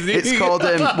good. Amazing. It's called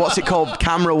what's it called?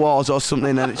 Camera Wars or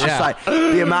something. And it's just like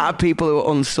the amount of people who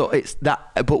are it's that.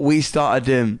 But we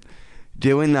started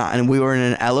doing that, and we were in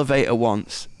an elevator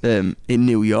once in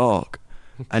New York.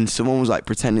 And someone was like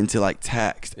pretending to like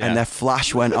text, and their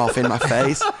flash went off in my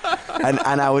face,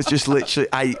 and I was just literally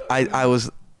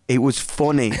it was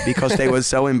funny because they were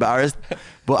so embarrassed,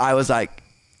 but I was like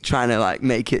trying to like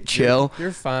make it chill.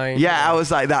 You're fine. Yeah, I was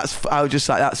just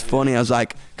like that's funny. I was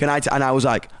like, can I? And I was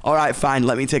like, all right, fine,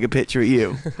 let me take a picture of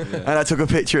you. And I took a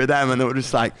picture of them, and they were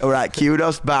just like, all right, cued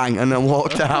us, bang, and then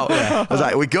walked out. I was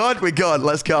like, we good,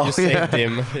 let's go. You saved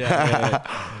him.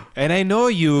 Yeah. And I know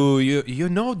you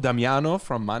know Damiano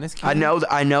from Maneskin.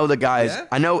 I know the guys.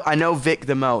 Yeah? I know Vic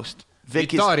the most.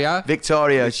 Victoria.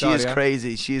 She is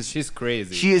crazy. She's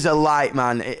crazy. She is a light,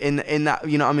 man. In that,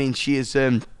 you know what I mean. She is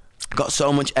got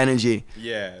so much energy.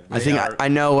 Yeah. I think I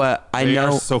know. I they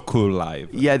know. Are so cool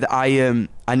live. Yeah,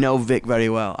 I know Vic very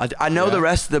well. I know the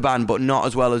rest of the band, but not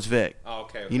as well as Vic. Oh,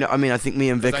 okay. You know what I mean? I think me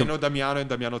and Vic. I know Damiano, and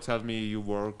Damiano tells me you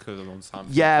work on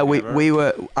something. Yeah, we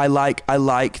were. I like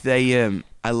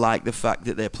the fact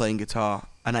that they're playing guitar,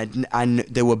 and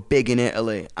they were big in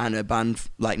Italy, and a band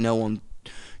like no one,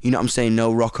 you know what I'm saying,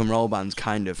 no rock and roll bands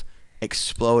kind of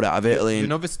explode out of Italy. You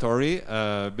know the story?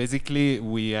 Basically,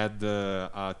 we had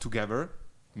together,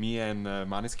 me and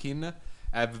Maneskin,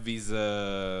 have this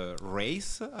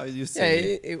race. How do you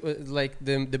say? Yeah, it was like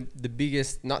the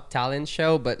biggest, not talent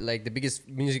show, but like the biggest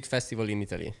music festival in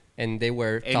Italy, and they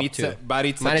were top two. But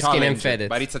it's Maneskin a challenge. and Fedez.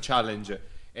 But it's a challenge.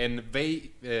 And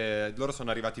loro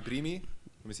sono arrivati primi.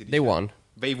 Come si dice? They won.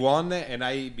 They won, and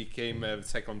I became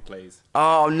second place.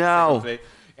 Oh no!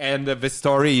 And the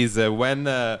story is when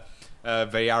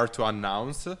they are to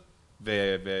announce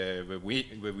the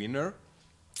winner.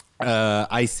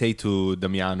 I say to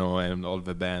Damiano and all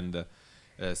the band,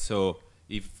 so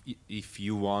if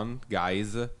you won,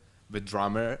 guys, the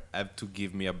drummer have to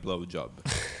give me a blowjob.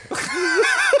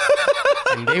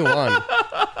 And they won.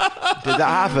 Did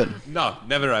that happen? No,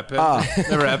 never happened.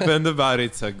 Never happened, but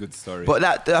it's a good story.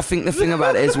 But I think the thing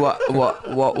about it is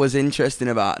what was interesting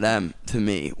about them to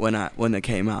me when they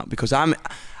came out, because I'm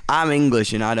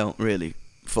English and I don't really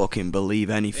fucking believe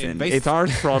anything. They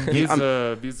start from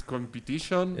this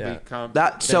competition.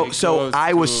 Yeah. So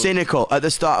I was cynical at the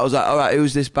start. I was like, all right,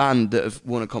 who's this band that have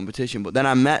won a competition? But then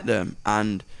I met them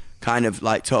and kind of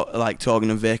like talking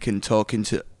to Vic and talking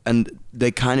to. And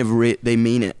they kind of they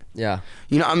mean it. Yeah.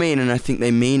 You know what I mean? And I think they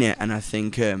mean it. And I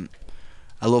think I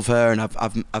love her. And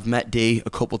I've met Dee a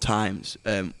couple times.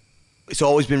 It's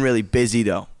always been really busy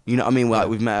though. You know what I mean? Like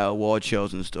we've met at award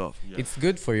shows and stuff. Yeah. It's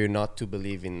good for you not to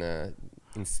believe in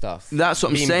stuff. That's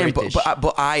what I'm saying. British.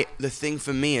 But the thing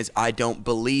for me is I don't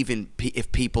believe in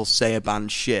if people say a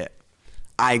band shit.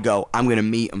 I go, I'm gonna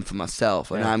meet them for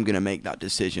myself and I'm gonna make that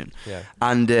decision. Yeah.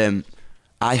 And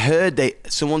I heard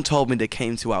someone told me they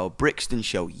came to our Brixton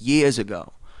show years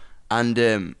ago, and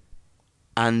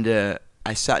I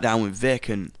sat down with Vic,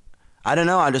 and I don't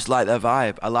know, I just like their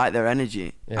vibe, I like their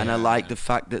energy, and I like the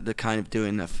fact that they're kind of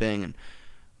doing their thing, and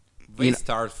they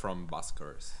start from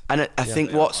buskers. And I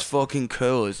think what's fucking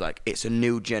cool is like it's a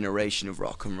new generation of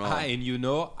rock and roll. And you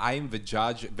know, I'm the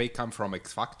judge. They come from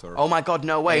X Factor. Oh my God,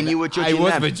 no way! And you were judging them.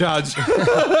 I was the judge.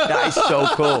 That is so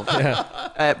cool.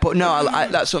 Yeah. But no,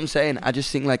 that's what I'm saying. I just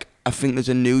think I think there's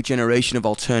a new generation of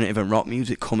alternative and rock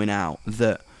music coming out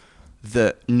that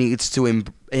needs to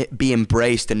be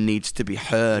embraced and needs to be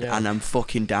heard, and I'm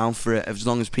fucking down for it. As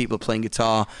long as people are playing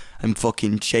guitar and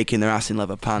fucking shaking their ass in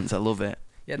leather pants, I love it.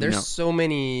 Yeah, there's so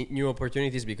many new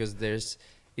opportunities because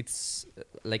it's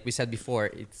like we said before,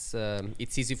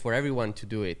 it's easy for everyone to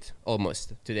do it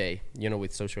almost today, you know,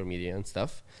 with social media and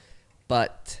stuff.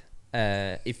 But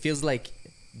it feels like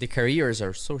the careers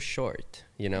are so short,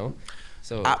 you know.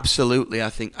 So absolutely, I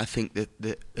think that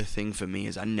the thing for me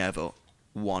is I never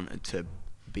wanted to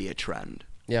be a trend.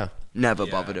 Yeah. Never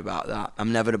bothered about that.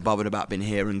 I'm never bothered about being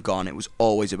here and gone. It was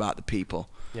always about the people.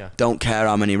 Yeah. Don't care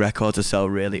how many records I sell,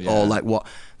 really, or like what.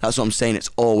 That's what I'm saying. It's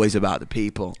always about the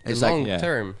people. It's long like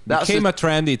term. That became a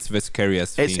trend. It's the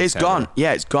scariest thing. It's gone.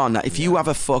 Yeah, it's gone. If you have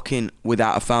a fucking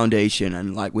without a foundation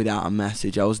and like without a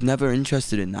message, I was never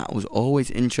interested in that. I was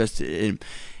always interested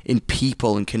in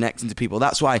people and connecting to people.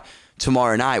 That's why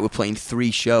tomorrow night we're playing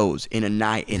 3 shows in a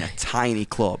night in a tiny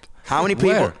club. How many people?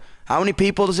 Where? How many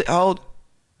people does it hold?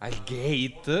 Al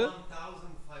Gate.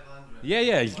 1,500.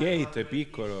 Yeah, il Gate è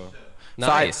piccolo.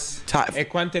 Nice. E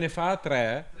quante ne fa? 3?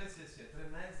 3,5, 5,5,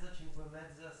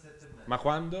 7,5. Ma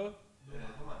quando?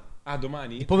 Ah,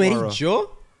 domani?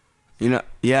 Pomeriggio? You know,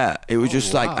 yeah, it was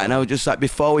just like, and I was just like,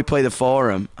 before we play the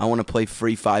Forum, I want to play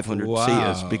 3 500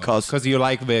 seaters because you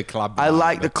like the club. I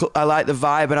like I like the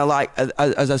vibe, and I like,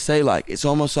 as I say, like it's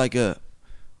almost like a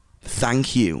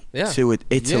thank you to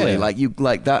Italy. Yeah. Like you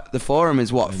like that. The Forum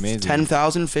is what, Amazing.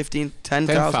 10,000, 15,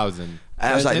 10,000. 10,000.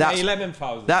 And I was like, that's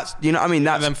 11,000. That's, you know what I mean?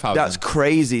 That's 11,000.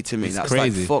 crazy to me. It's that's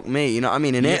crazy. like, fuck me. You know what I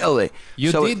mean? In Italy.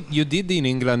 You did in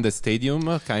England the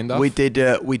stadium, kind of? We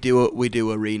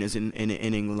do arenas in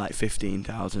England like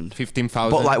 15,000.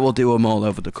 15,000. But like we'll do them all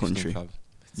over the country.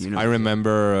 You know? I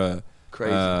remember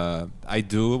crazy. I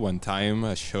do one time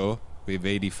a show with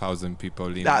 80,000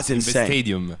 people in, That's in insane. the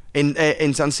stadium. In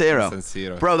San Siro. In San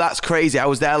Siro. Bro, that's crazy. I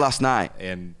was there last night.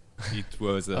 And it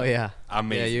was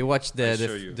amazing. Yeah, you watched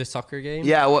the soccer game?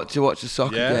 Yeah, to watch the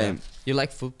soccer game. You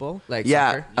like football? Like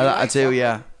yeah, soccer? I do,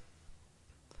 yeah.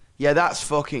 Yeah, that's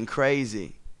fucking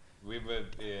crazy. With a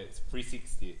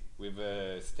 360, with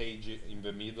a stage in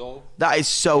the middle. That is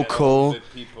so and cool. all the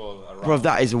people around. Bro,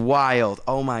 that is wild.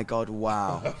 Oh my god,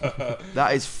 wow.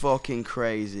 That is fucking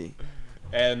crazy.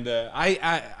 And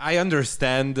I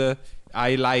understand.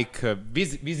 I like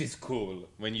this is cool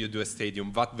when you do a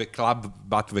stadium, but the club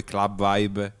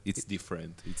vibe, it's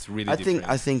different. It's really different.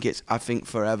 I think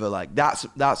forever, like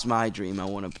that's my dream. I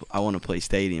want to play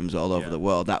stadiums all over the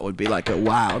world. That would be like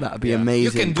that'd be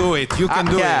amazing. You can do it. You can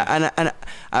do it. Yeah, and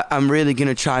I'm really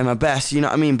gonna try my best. You know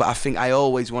what I mean? But I think I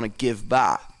always want to give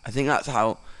back. I think that's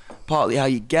partly how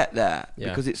you get there,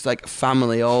 because it's like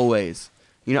family always.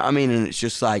 You know what I mean? And it's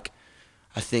just like,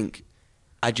 I think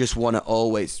I just want to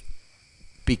always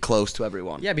be close to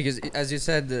everyone. Yeah, because as you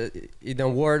said, in a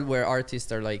world where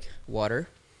artists are like water,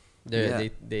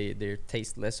 they're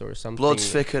tasteless or something. Blood's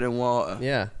thicker than water.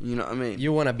 Yeah, you know what I mean.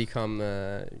 You want to become.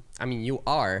 I mean, you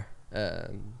are.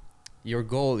 Your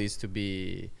goal is to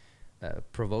be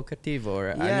provocative,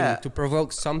 or I mean, to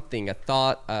provoke something, a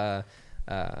thought, a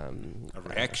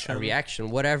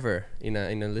reaction, whatever in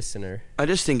a listener. I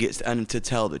just think it's to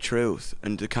tell the truth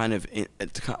and to kind of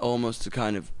almost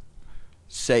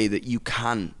say that you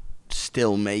can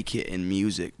still make it in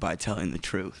music by telling the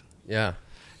truth. Yeah.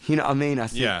 You know what I mean? I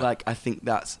think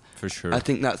that's for sure. I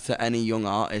think that's to any young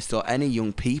artist or any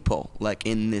young people, like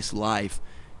in this life,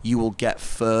 you will get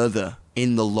further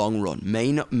in the long run.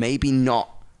 Maybe not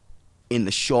in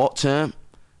the short term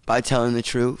by telling the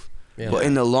truth, but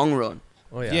in the long run.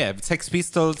 Oh yeah. Yeah, Sex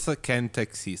Pistols can't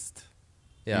exist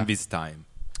in this time.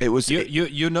 It was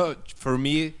you know, for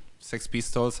me, Sex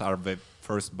Pistols are the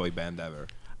first boy band ever.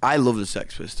 I love the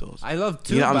Sex Pistols. I love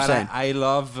too, you know what but I'm saying? I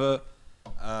love.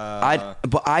 I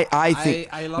think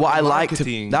I love what I liked.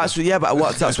 marketing. That's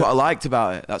what I liked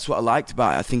about it. That's what I liked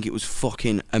about it. I think it was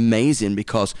fucking amazing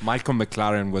because Malcolm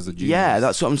McLaren was a genius. Yeah,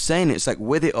 that's what I'm saying. It's like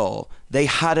with it all, they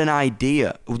had an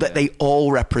idea that they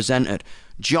all represented.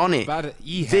 Johnny, but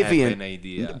he Vivian, had an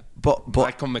idea. But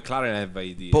Malcolm McLaren had the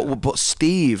idea. But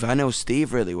Steve, I know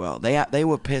Steve really well. They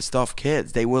were pissed off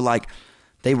kids. They were like,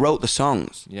 they wrote the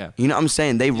songs. Yeah, you know what I'm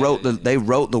saying. They wrote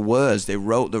the words. They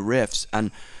wrote the riffs,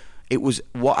 and it was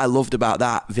what I loved about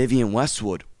that. Vivian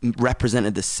Westwood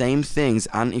represented the same things: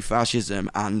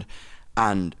 anti-fascism and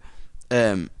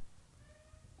a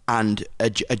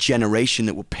generation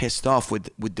that were pissed off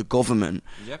with the government,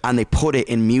 and they put it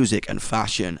in music and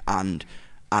fashion, and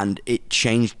it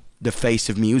changed the face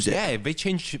of music. Yeah, they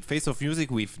changed face of music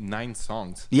with 9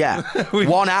 songs. Yeah,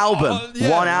 one album.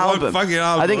 One fucking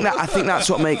album. I think that's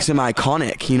what makes them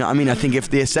iconic. You know what I mean? I think if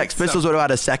the Sex Pistols would have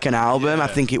had a second album, I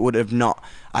think it would have not.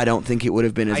 I don't think it would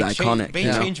have been as iconic. They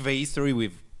changed the history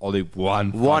with only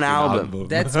one One fucking album.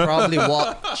 That's probably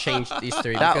what changed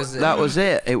history. Because That was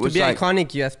it. It was to be like,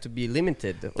 iconic, you have to be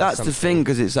limited. or that's the something. thing,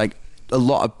 because it's like a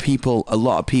lot of people,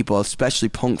 especially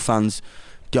punk fans,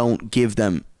 don't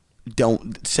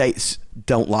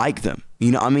like them.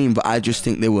 You know what I mean? But I just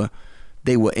think they were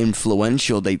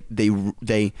influential. They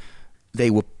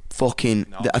were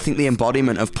fucking. I think the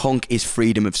embodiment of punk is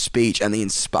freedom of speech, and they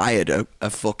inspired a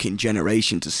fucking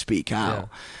generation to speak out. Yeah.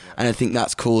 And I think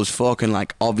that's cool as fuck. And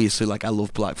like, obviously, like, I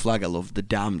love Black Flag, I love the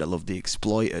Damned, I love the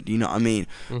Exploited. You know what I mean?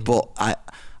 But I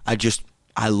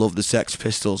love the Sex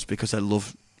Pistols because I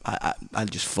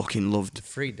just fucking loved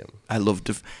Freedom. I loved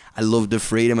the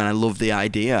freedom, and I love the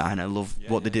idea, and I love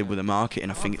what they did with the market,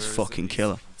 and I think it's fucking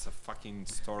killer. It's a fucking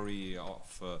story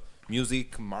of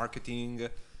music, marketing,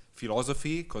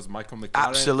 philosophy, because Michael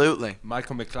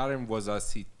McLaren was a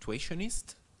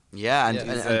situationist. Yeah,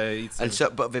 Yeah.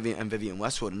 Vivian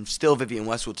Westwood, and still Vivian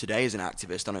Westwood today is an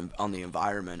activist on the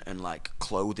environment and like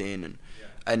clothing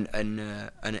and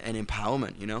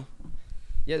empowerment, you know.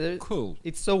 Yeah, Cool.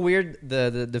 It's so weird.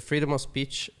 The freedom of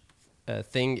speech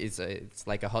thing is it's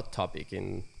like a hot topic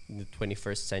in the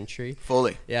 21st century.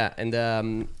 Fully. Yeah,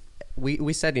 and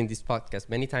we said in this podcast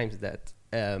many times that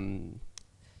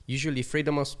usually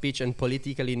freedom of speech and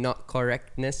politically not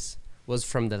correctness was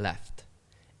from the left,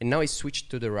 and now it's switched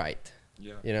to the right.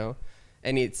 Yeah. You know,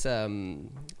 and it's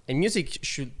and music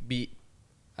should be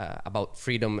about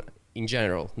freedom in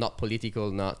general, not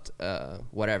political, not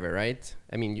whatever, right?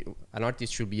 I mean, an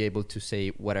artist should be able to say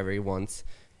whatever he wants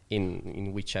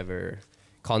in whichever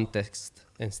context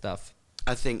and stuff.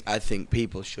 I think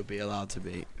people should be allowed to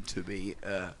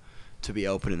be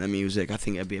open in their music. I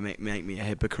think it'd make me a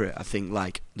hypocrite. I think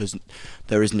like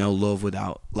there is no love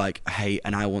without like hate,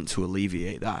 and I want to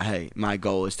alleviate that hate. My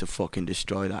goal is to fucking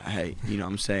destroy that hate. You know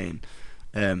what I'm saying?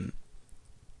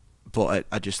 But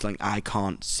I just like, I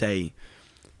can't say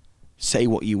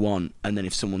what you want, and then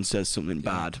if someone says something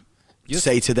bad,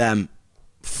 say to them,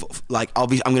 like,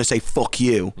 obviously I'm going to say fuck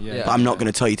you, but I'm not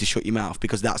going to tell you to shut your mouth,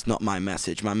 because that's not my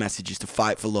message. My message is to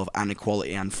fight for love and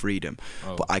equality and freedom.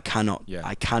 But I cannot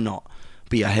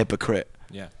be a hypocrite.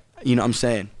 Yeah. You know what I'm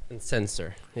saying? And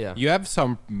censor. Yeah. You have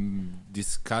some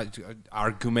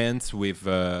arguments with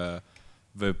the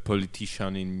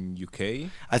politician in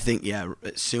UK. I think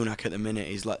Sunak at the minute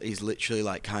he's literally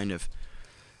like kind of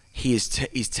he's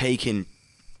taking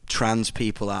trans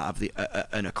people out of the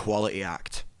an Equality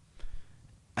Act,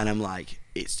 and I'm like,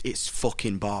 it's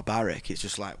fucking barbaric. It's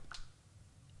just like,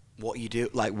 what you do,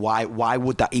 like, why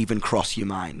would that even cross your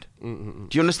mind? Do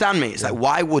you understand me? It's like,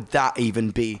 why would that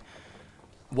even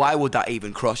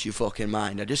cross your fucking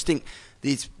mind? I just think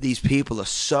these people are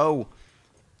so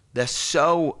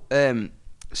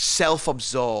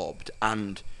self-absorbed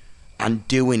and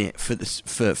doing it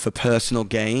for personal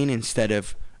gain instead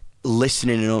of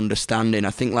listening and understanding.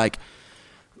 I think like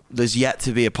there's yet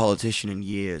to be a politician in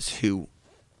years who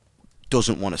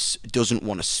doesn't want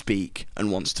to speak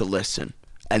and wants to listen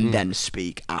and then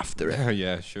speak after it.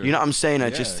 Yeah, sure. You know what I'm saying? I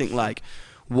just think like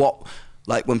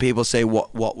when people say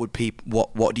what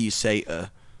do you say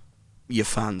to your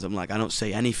fans? I'm like, I don't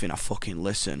say anything. I fucking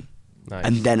listen. Nice.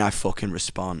 And then I fucking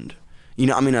respond. You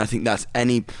know what I mean? I think that's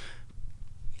any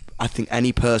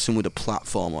person with a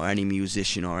platform, or any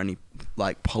musician, or any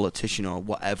like politician or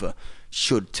whatever,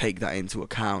 should take that into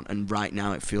account. And right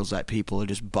now it feels like people are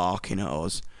just barking at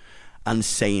us and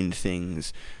saying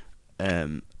things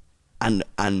and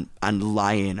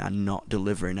lying and not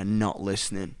delivering and not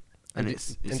listening, and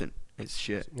it's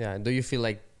shit. Yeah. Do you feel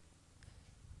like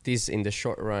this in the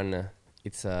short run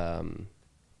it's a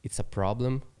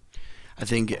problem? I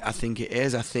think it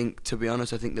is. I think, to be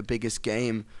honest, I think the biggest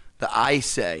game that I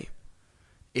say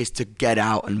is to get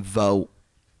out and vote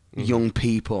young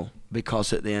people,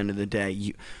 because at the end of the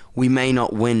day, we may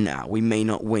not win now, we may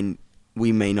not win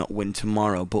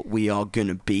tomorrow, but we are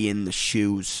gonna be in the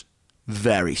shoes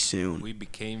very soon. We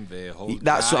became the whole.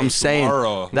 That's what I'm saying.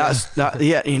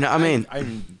 Yeah, you know what I mean.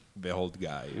 I'm the old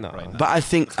guy right now. But I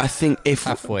think if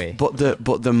Halfway. but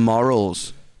the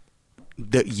morals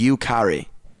that you carry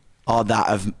are that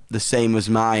of the same as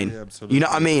mine. Yeah, absolutely. You know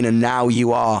what I mean? And now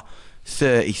you are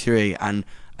 33, and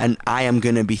I am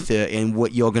going to be 30, and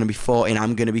what you're going to be 40, and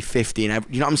I'm going to be 50, and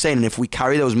you know what I'm saying? And if we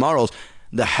carry those morals,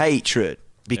 the hatred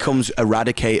becomes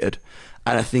eradicated.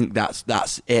 And I think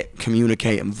that's it.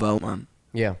 Communicate and vote, man.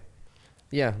 Yeah,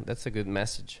 that's a good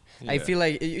message. I feel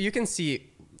like you can see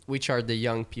which are the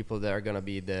young people that are gonna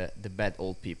be the bad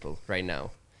old people right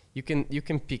now. You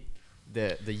can pick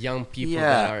the young people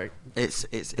that are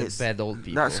it's bad old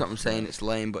people. That's what I'm saying. It's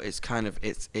lame, but it's kind of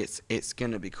it's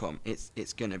gonna become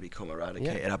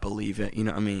eradicated. I believe it. You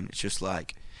know what I mean? It's just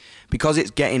like because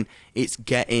it's getting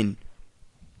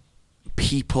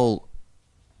people.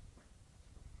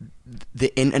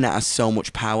 The internet has so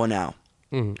much power now.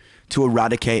 To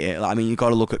eradicate it, like, I mean, you got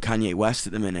to look at Kanye West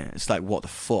at the minute. It's like, what the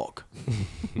fuck?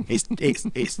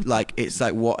 it's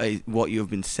like what you've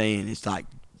been saying is like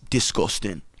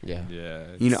disgusting. Yeah.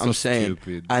 You know what I'm saying?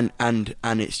 Stupid. And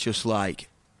it's just like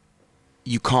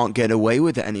you can't get away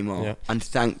with it anymore. Yeah. And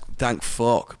thank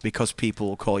fuck, because people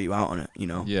will call you out on it. You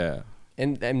know? Yeah.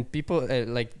 And people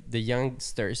like the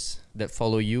youngsters that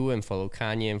follow you and follow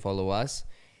Kanye and follow us.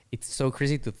 It's so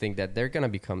crazy to think that they're gonna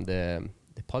become the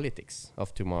politics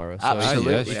of tomorrow. So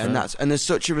Absolutely, yeah, sure. and there's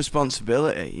such a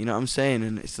responsibility. You know what I'm saying?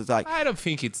 And it's just like I don't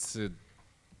think it's a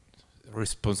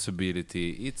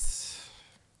responsibility. It's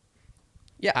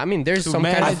yeah, I mean, there's to some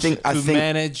manage, kind of I think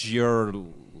manage your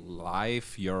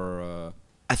life, your.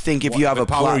 I think if what- you have the a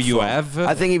power platform, you have.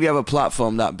 I think if you have a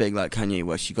platform that big like Kanye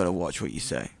West, you got to watch what you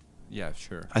say. Yeah,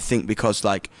 sure. I think because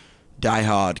like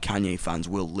diehard Kanye fans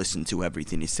will listen to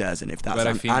everything he says, and if that's But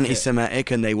I think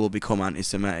anti-Semitic, and they will become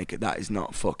anti-Semitic, that is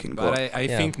not fucking good. But I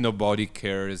think nobody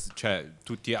cares. Cioè,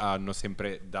 tutti hanno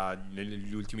sempre,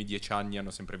 negli ultimi 10 anni,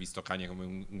 hanno sempre visto Kanye come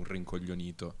un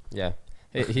rincoglionito. yeah.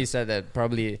 He said that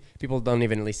probably people don't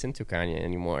even listen to Kanye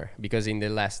anymore because in the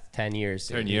last 10 years,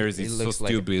 10 years, he he's so looks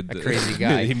like stupid. a crazy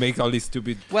guy. He makes all these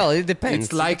stupid. Well, it depends.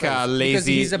 It's like a Because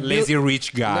he's lazy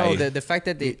rich guy. No, the fact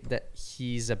that that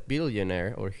he's a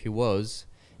billionaire, or he was,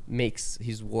 makes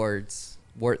his words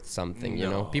worth something. You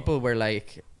know, No. people were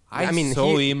like, I mean,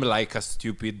 saw him like a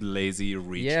stupid, lazy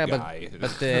rich guy.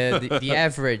 but the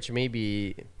average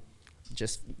maybe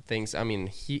just thinks. I mean,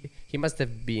 he must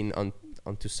have been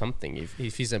onto something. If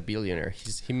he's a billionaire,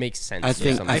 he makes sense. I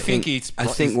think or something.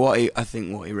 I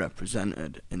think what he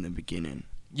represented in the beginning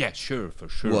Yeah, sure, for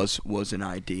sure. was an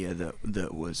idea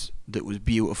that was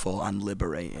beautiful and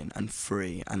liberating and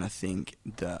free, and I think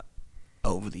that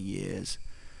over the years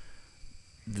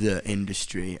the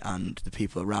industry and the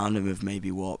people around him have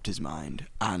maybe warped his mind,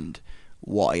 and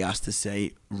what he has to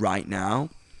say right now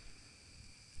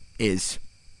is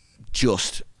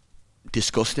just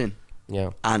disgusting.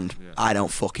 Yeah. And I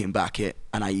don't fucking back it,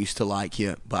 and I used to like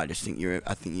you, but I just think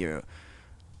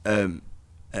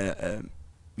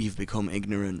you've become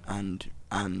ignorant,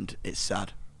 and it's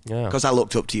sad. Yeah. Because I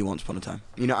looked up to you once upon a time.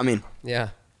 You know what I mean? Yeah.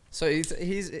 So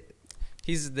he's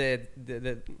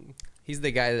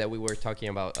the guy that we were talking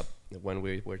about when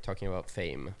we were talking about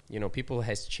fame. You know, people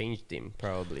has changed him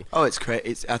probably. Oh, it's crazy.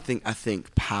 It's I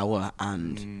think power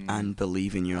and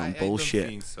believing your own bullshit. I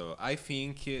don't think so. I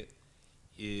think che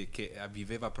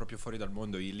viveva proprio fuori dal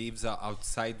mondo. He lives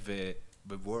outside the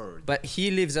world. But he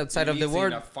lives outside of the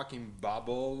world. In a fucking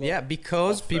bubble. Yeah,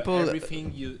 because people.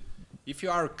 Everything you. If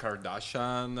you are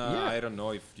Kardashian, I don't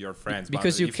know if you're friends.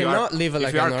 Because but you if cannot live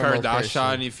like a normal If you are Kardashian,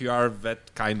 person. if you are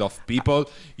that kind of people,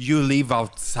 you live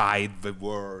outside the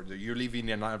world. You live in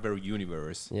another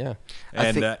universe. Yeah.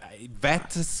 And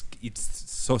it's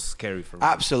so scary for me.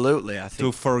 Absolutely, I think.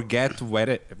 To forget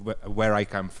where I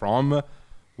come from,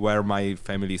 where my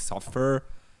family suffer.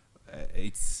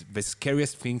 It's the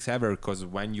scariest things ever, because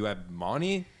when you have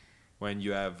money, when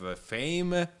you have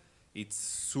fame, it's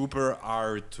super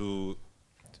hard to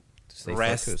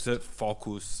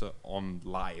focus on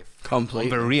life.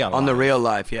 Completely. On the real life. On the real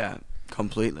life, yeah.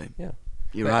 Completely. Yeah.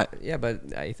 You're right. Yeah,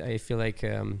 but I feel like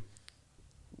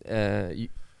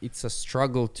it's a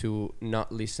struggle to not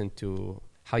listen to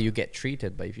how you get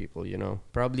treated by people, you know.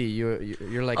 Probably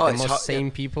you're like the most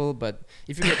sane people, but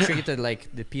if you get treated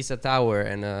like the Pisa Tower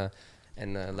and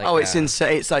like it's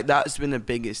insane. It's like that's been the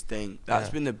biggest thing. That's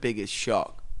been the biggest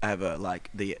shock ever, like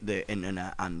the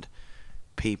internet and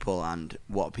people and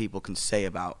what people can say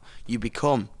about you.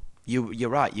 You're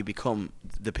right, you become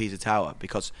the Pisa Tower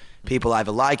because people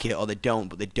either like it or they don't,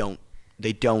 but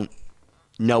they don't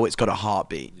know it's got a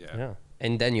heartbeat. Yeah.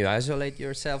 And then you isolate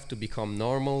yourself to become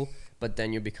normal, but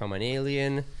then you become an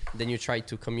alien. Then you try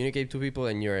to communicate to people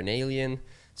and you're an alien.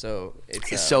 So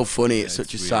it's so funny. It's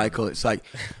such a cycle. It's like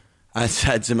I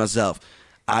said to myself,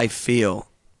 I feel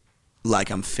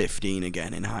like I'm 15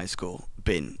 again in high school,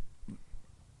 been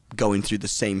going through the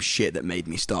same shit that made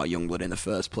me start YUNGBLUD in the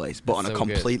first place, but on a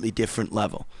completely different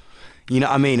level. You know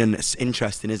what I mean? And it's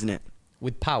interesting, isn't it?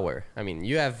 With power. I mean,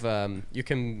 you have you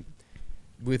can,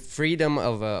 with freedom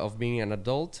of being an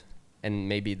adult and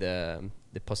maybe the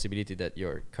possibility that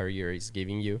your career is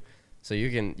giving you, So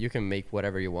you can make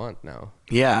whatever you want now.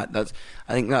 Yeah,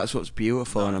 I think that's what's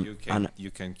beautiful. No, and you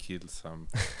can kill someone.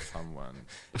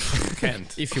 You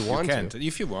can't. If you want can't. to.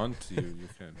 If you want, you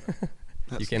can.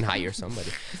 You can hire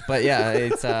somebody. But yeah,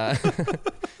 it's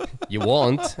you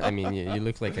won't. I mean, you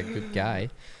look like a good guy.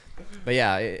 But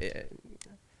yeah,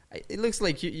 it looks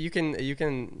like you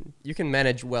can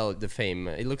manage well the fame.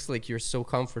 It looks like you're so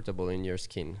comfortable in your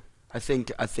skin. I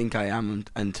think I am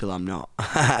until I'm not.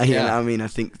 You know what I mean? I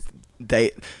think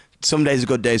some days are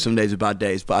good days, some days are bad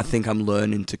days, but I think I'm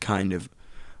learning to kind of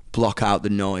block out the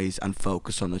noise and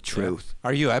focus on the truth.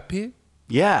 Are you happy?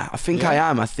 Yeah, I think I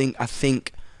am. I think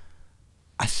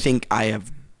I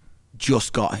have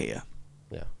just got here.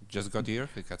 Yeah. Just got here?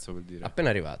 Che cazzo vuol dire?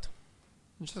 Appena arrivato.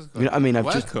 Just You know what I mean?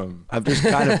 Welcome. I've just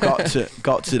kind of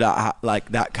got to that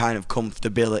like that kind of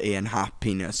comfortability and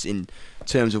happiness in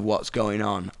terms of what's going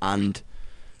on, and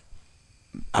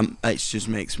it just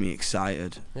makes me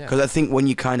excited because I think when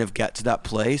you kind of get to that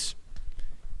place,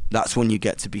 that's when you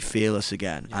get to be fearless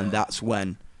again, and that's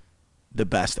when the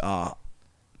best art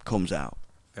comes out.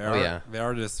 There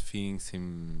are just things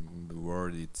in the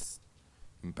world. It's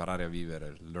imparare a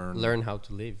vivere, learn how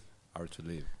to live. How to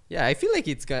live. Yeah, I feel like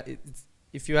it's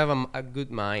if you have a good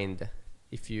mind,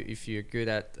 if you're good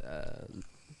at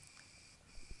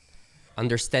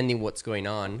understanding what's going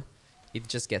on, it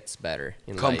just gets better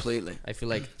in Completely. life. I feel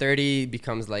like 30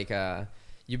 becomes like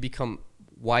you become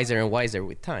wiser and wiser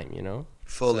with time, you know?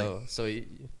 Fully. So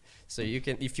you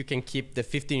can, if you can keep the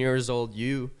 15 years old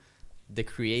you, the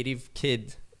creative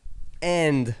kid,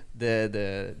 and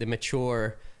the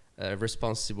mature,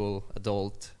 responsible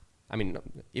adult. I mean,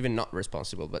 even not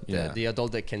responsible, but the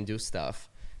adult that can do stuff.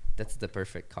 That's the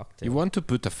perfect cocktail. You want to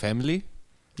put a family?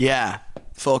 Yeah.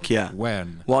 Fuck yeah.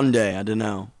 When? One day, I don't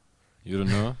know. You don't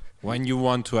know? When you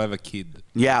want to have a kid?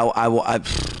 Yeah, I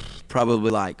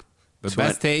probably like the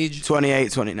best age?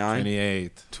 28, 29.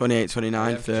 28. 28,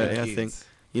 29, 30, I kids. think.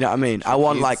 You know what I mean? I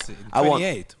want like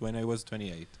 28 when I was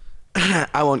 28.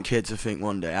 I want kids, I think,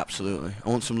 one day, absolutely. I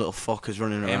want some little fuckers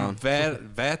running around. And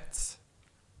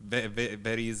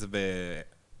there is the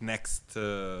next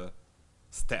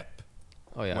step.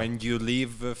 Oh yeah. When you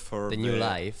leave for the new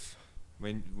life.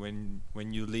 When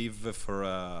you leave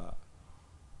for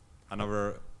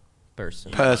another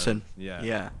person.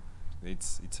 Yeah.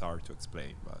 It's hard to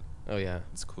explain, but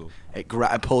it's cool. It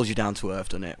pulls you down to earth,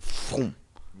 doesn't it?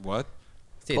 What?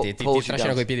 Sì, ti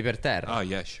trascina coi piedi per terra. Oh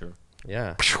yeah, sure.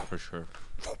 Yeah. For sure.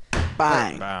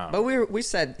 Bang. But we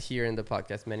said here in the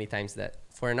podcast many times that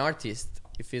for an artist,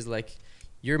 it feels like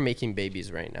you're making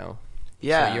babies right now.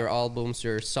 Yeah. So your albums,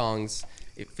 your songs,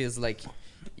 it feels like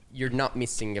you're not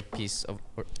missing a piece of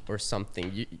or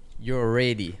something. You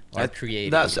already are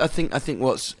creating. I think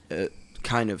what's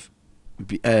kind of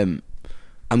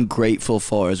I'm grateful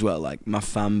for as well. Like my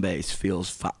fan base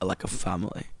feels like a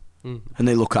family, and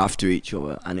they look after each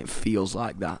other, and it feels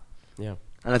like that. Yeah.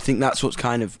 And I think that's what's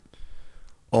kind of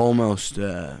almost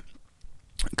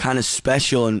kind of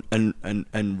special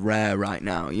and rare right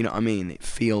now. You know what I mean? It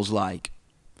feels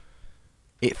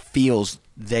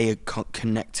they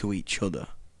connect to each other.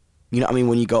 You know what I mean?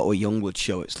 When you go to a YUNGBLUD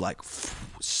show, it's like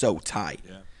so tight.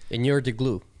 Yeah. And you're the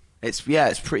glue. It's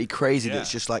pretty crazy that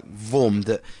it's just like boom,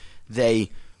 that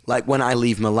they, like when I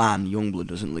leave Milan, YUNGBLUD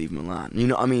doesn't leave Milan. You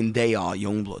know what I mean? They are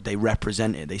YUNGBLUD. They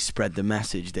represent it. They spread the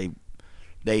message. They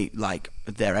like,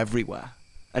 they're everywhere.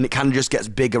 And it kind of just gets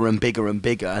bigger and bigger and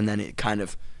bigger, and then it kind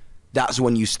of, that's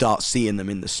when you start seeing them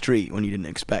in the street when you didn't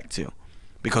expect to,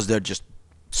 because they're just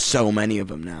so many of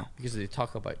them now. Because they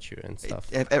talk about you and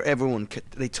stuff. Everyone,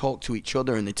 they talk to each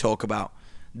other, and they talk about,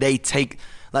 they take,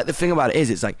 like the thing about it is,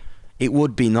 it's like, it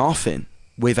would be nothing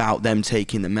without them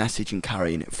taking the message and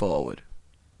carrying it forward.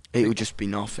 It would just be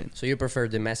nothing. So you prefer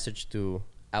the message to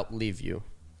outlive you?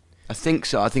 I think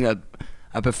so. I think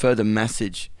I prefer the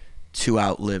message to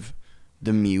outlive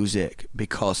the music,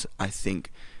 because I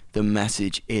think the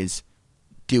message is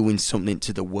doing something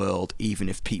to the world, even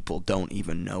if people don't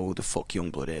even know who the fuck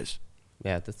YUNGBLUD is.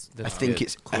 Yeah, that's I think good.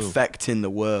 it's affecting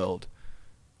the world,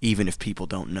 even if people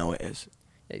don't know it is.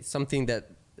 It's something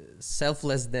that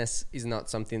selflessness is not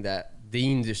something that the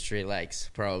industry likes,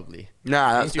 probably.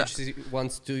 Nah, the industry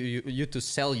wants you to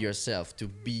sell yourself, to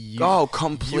be you. Oh,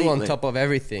 completely. You on top of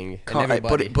everything and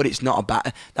everybody. But it's not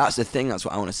about. That's the thing. That's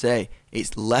what I want to say.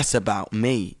 It's less about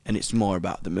me and it's more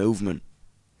about the movement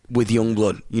with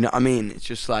YUNGBLUD. You know what I mean? It's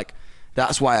just like,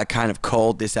 that's why I kind of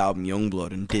called this album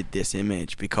YUNGBLUD and did this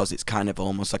image, because it's kind of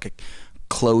almost like a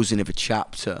closing of a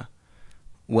chapter,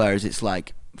 whereas it's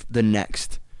like the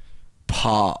next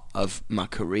part of my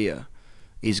career.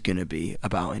 is gonna be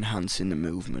about enhancing the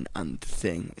movement and the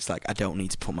thing. It's like I don't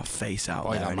need to put my face out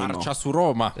Poi there la anymore. marcia su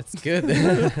Roma. That's good.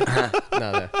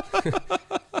 No,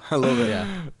 I love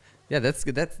it. yeah, that's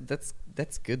good.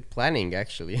 That's good planning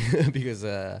actually, because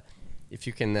if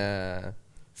you can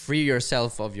free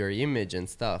yourself of your image and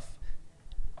stuff,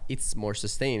 it's more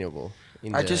sustainable.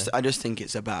 I just think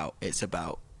it's about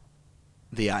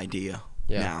the idea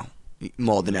Yeah. now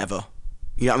more than ever.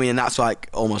 You know what I mean? And that's like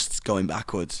almost going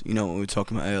backwards. You know what we were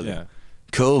talking about earlier? Yeah.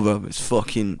 Cool, bro. It's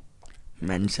fucking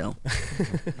mental.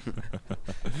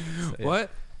 What?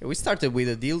 We started with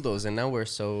the dildos and now we're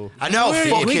so. I know, We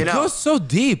fucking go hell. so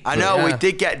deep. I know, we Yeah.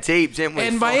 did get deep, didn't we?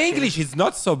 And my Fucking- English is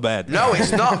not so bad. No,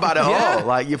 it's not bad at Yeah. all.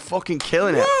 Like, you're fucking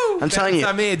killing it. I'm telling you.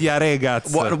 Terza media,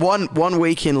 ragazzi. One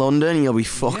week in London, you'll be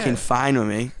fucking Yeah. fine with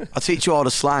me. I'll teach you all the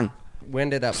slang. We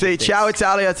ended up. Sì, with ciao this.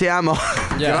 Italia, ti amo.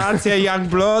 Yeah. Grazie a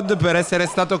Youngblood per essere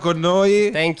stato con noi.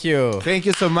 Thank you. Thank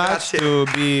you so much Grazie. to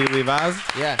be with us.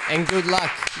 Yeah, and good luck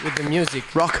with the music.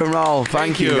 Rock and roll.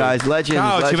 Thank you guys. Legends.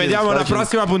 Ciao, ci legends, vediamo alla legends.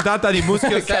 prossima puntata di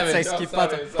Muschio Cazzo, hai Selvaggio.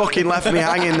 schippato. Fucking left me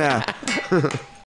hanging there.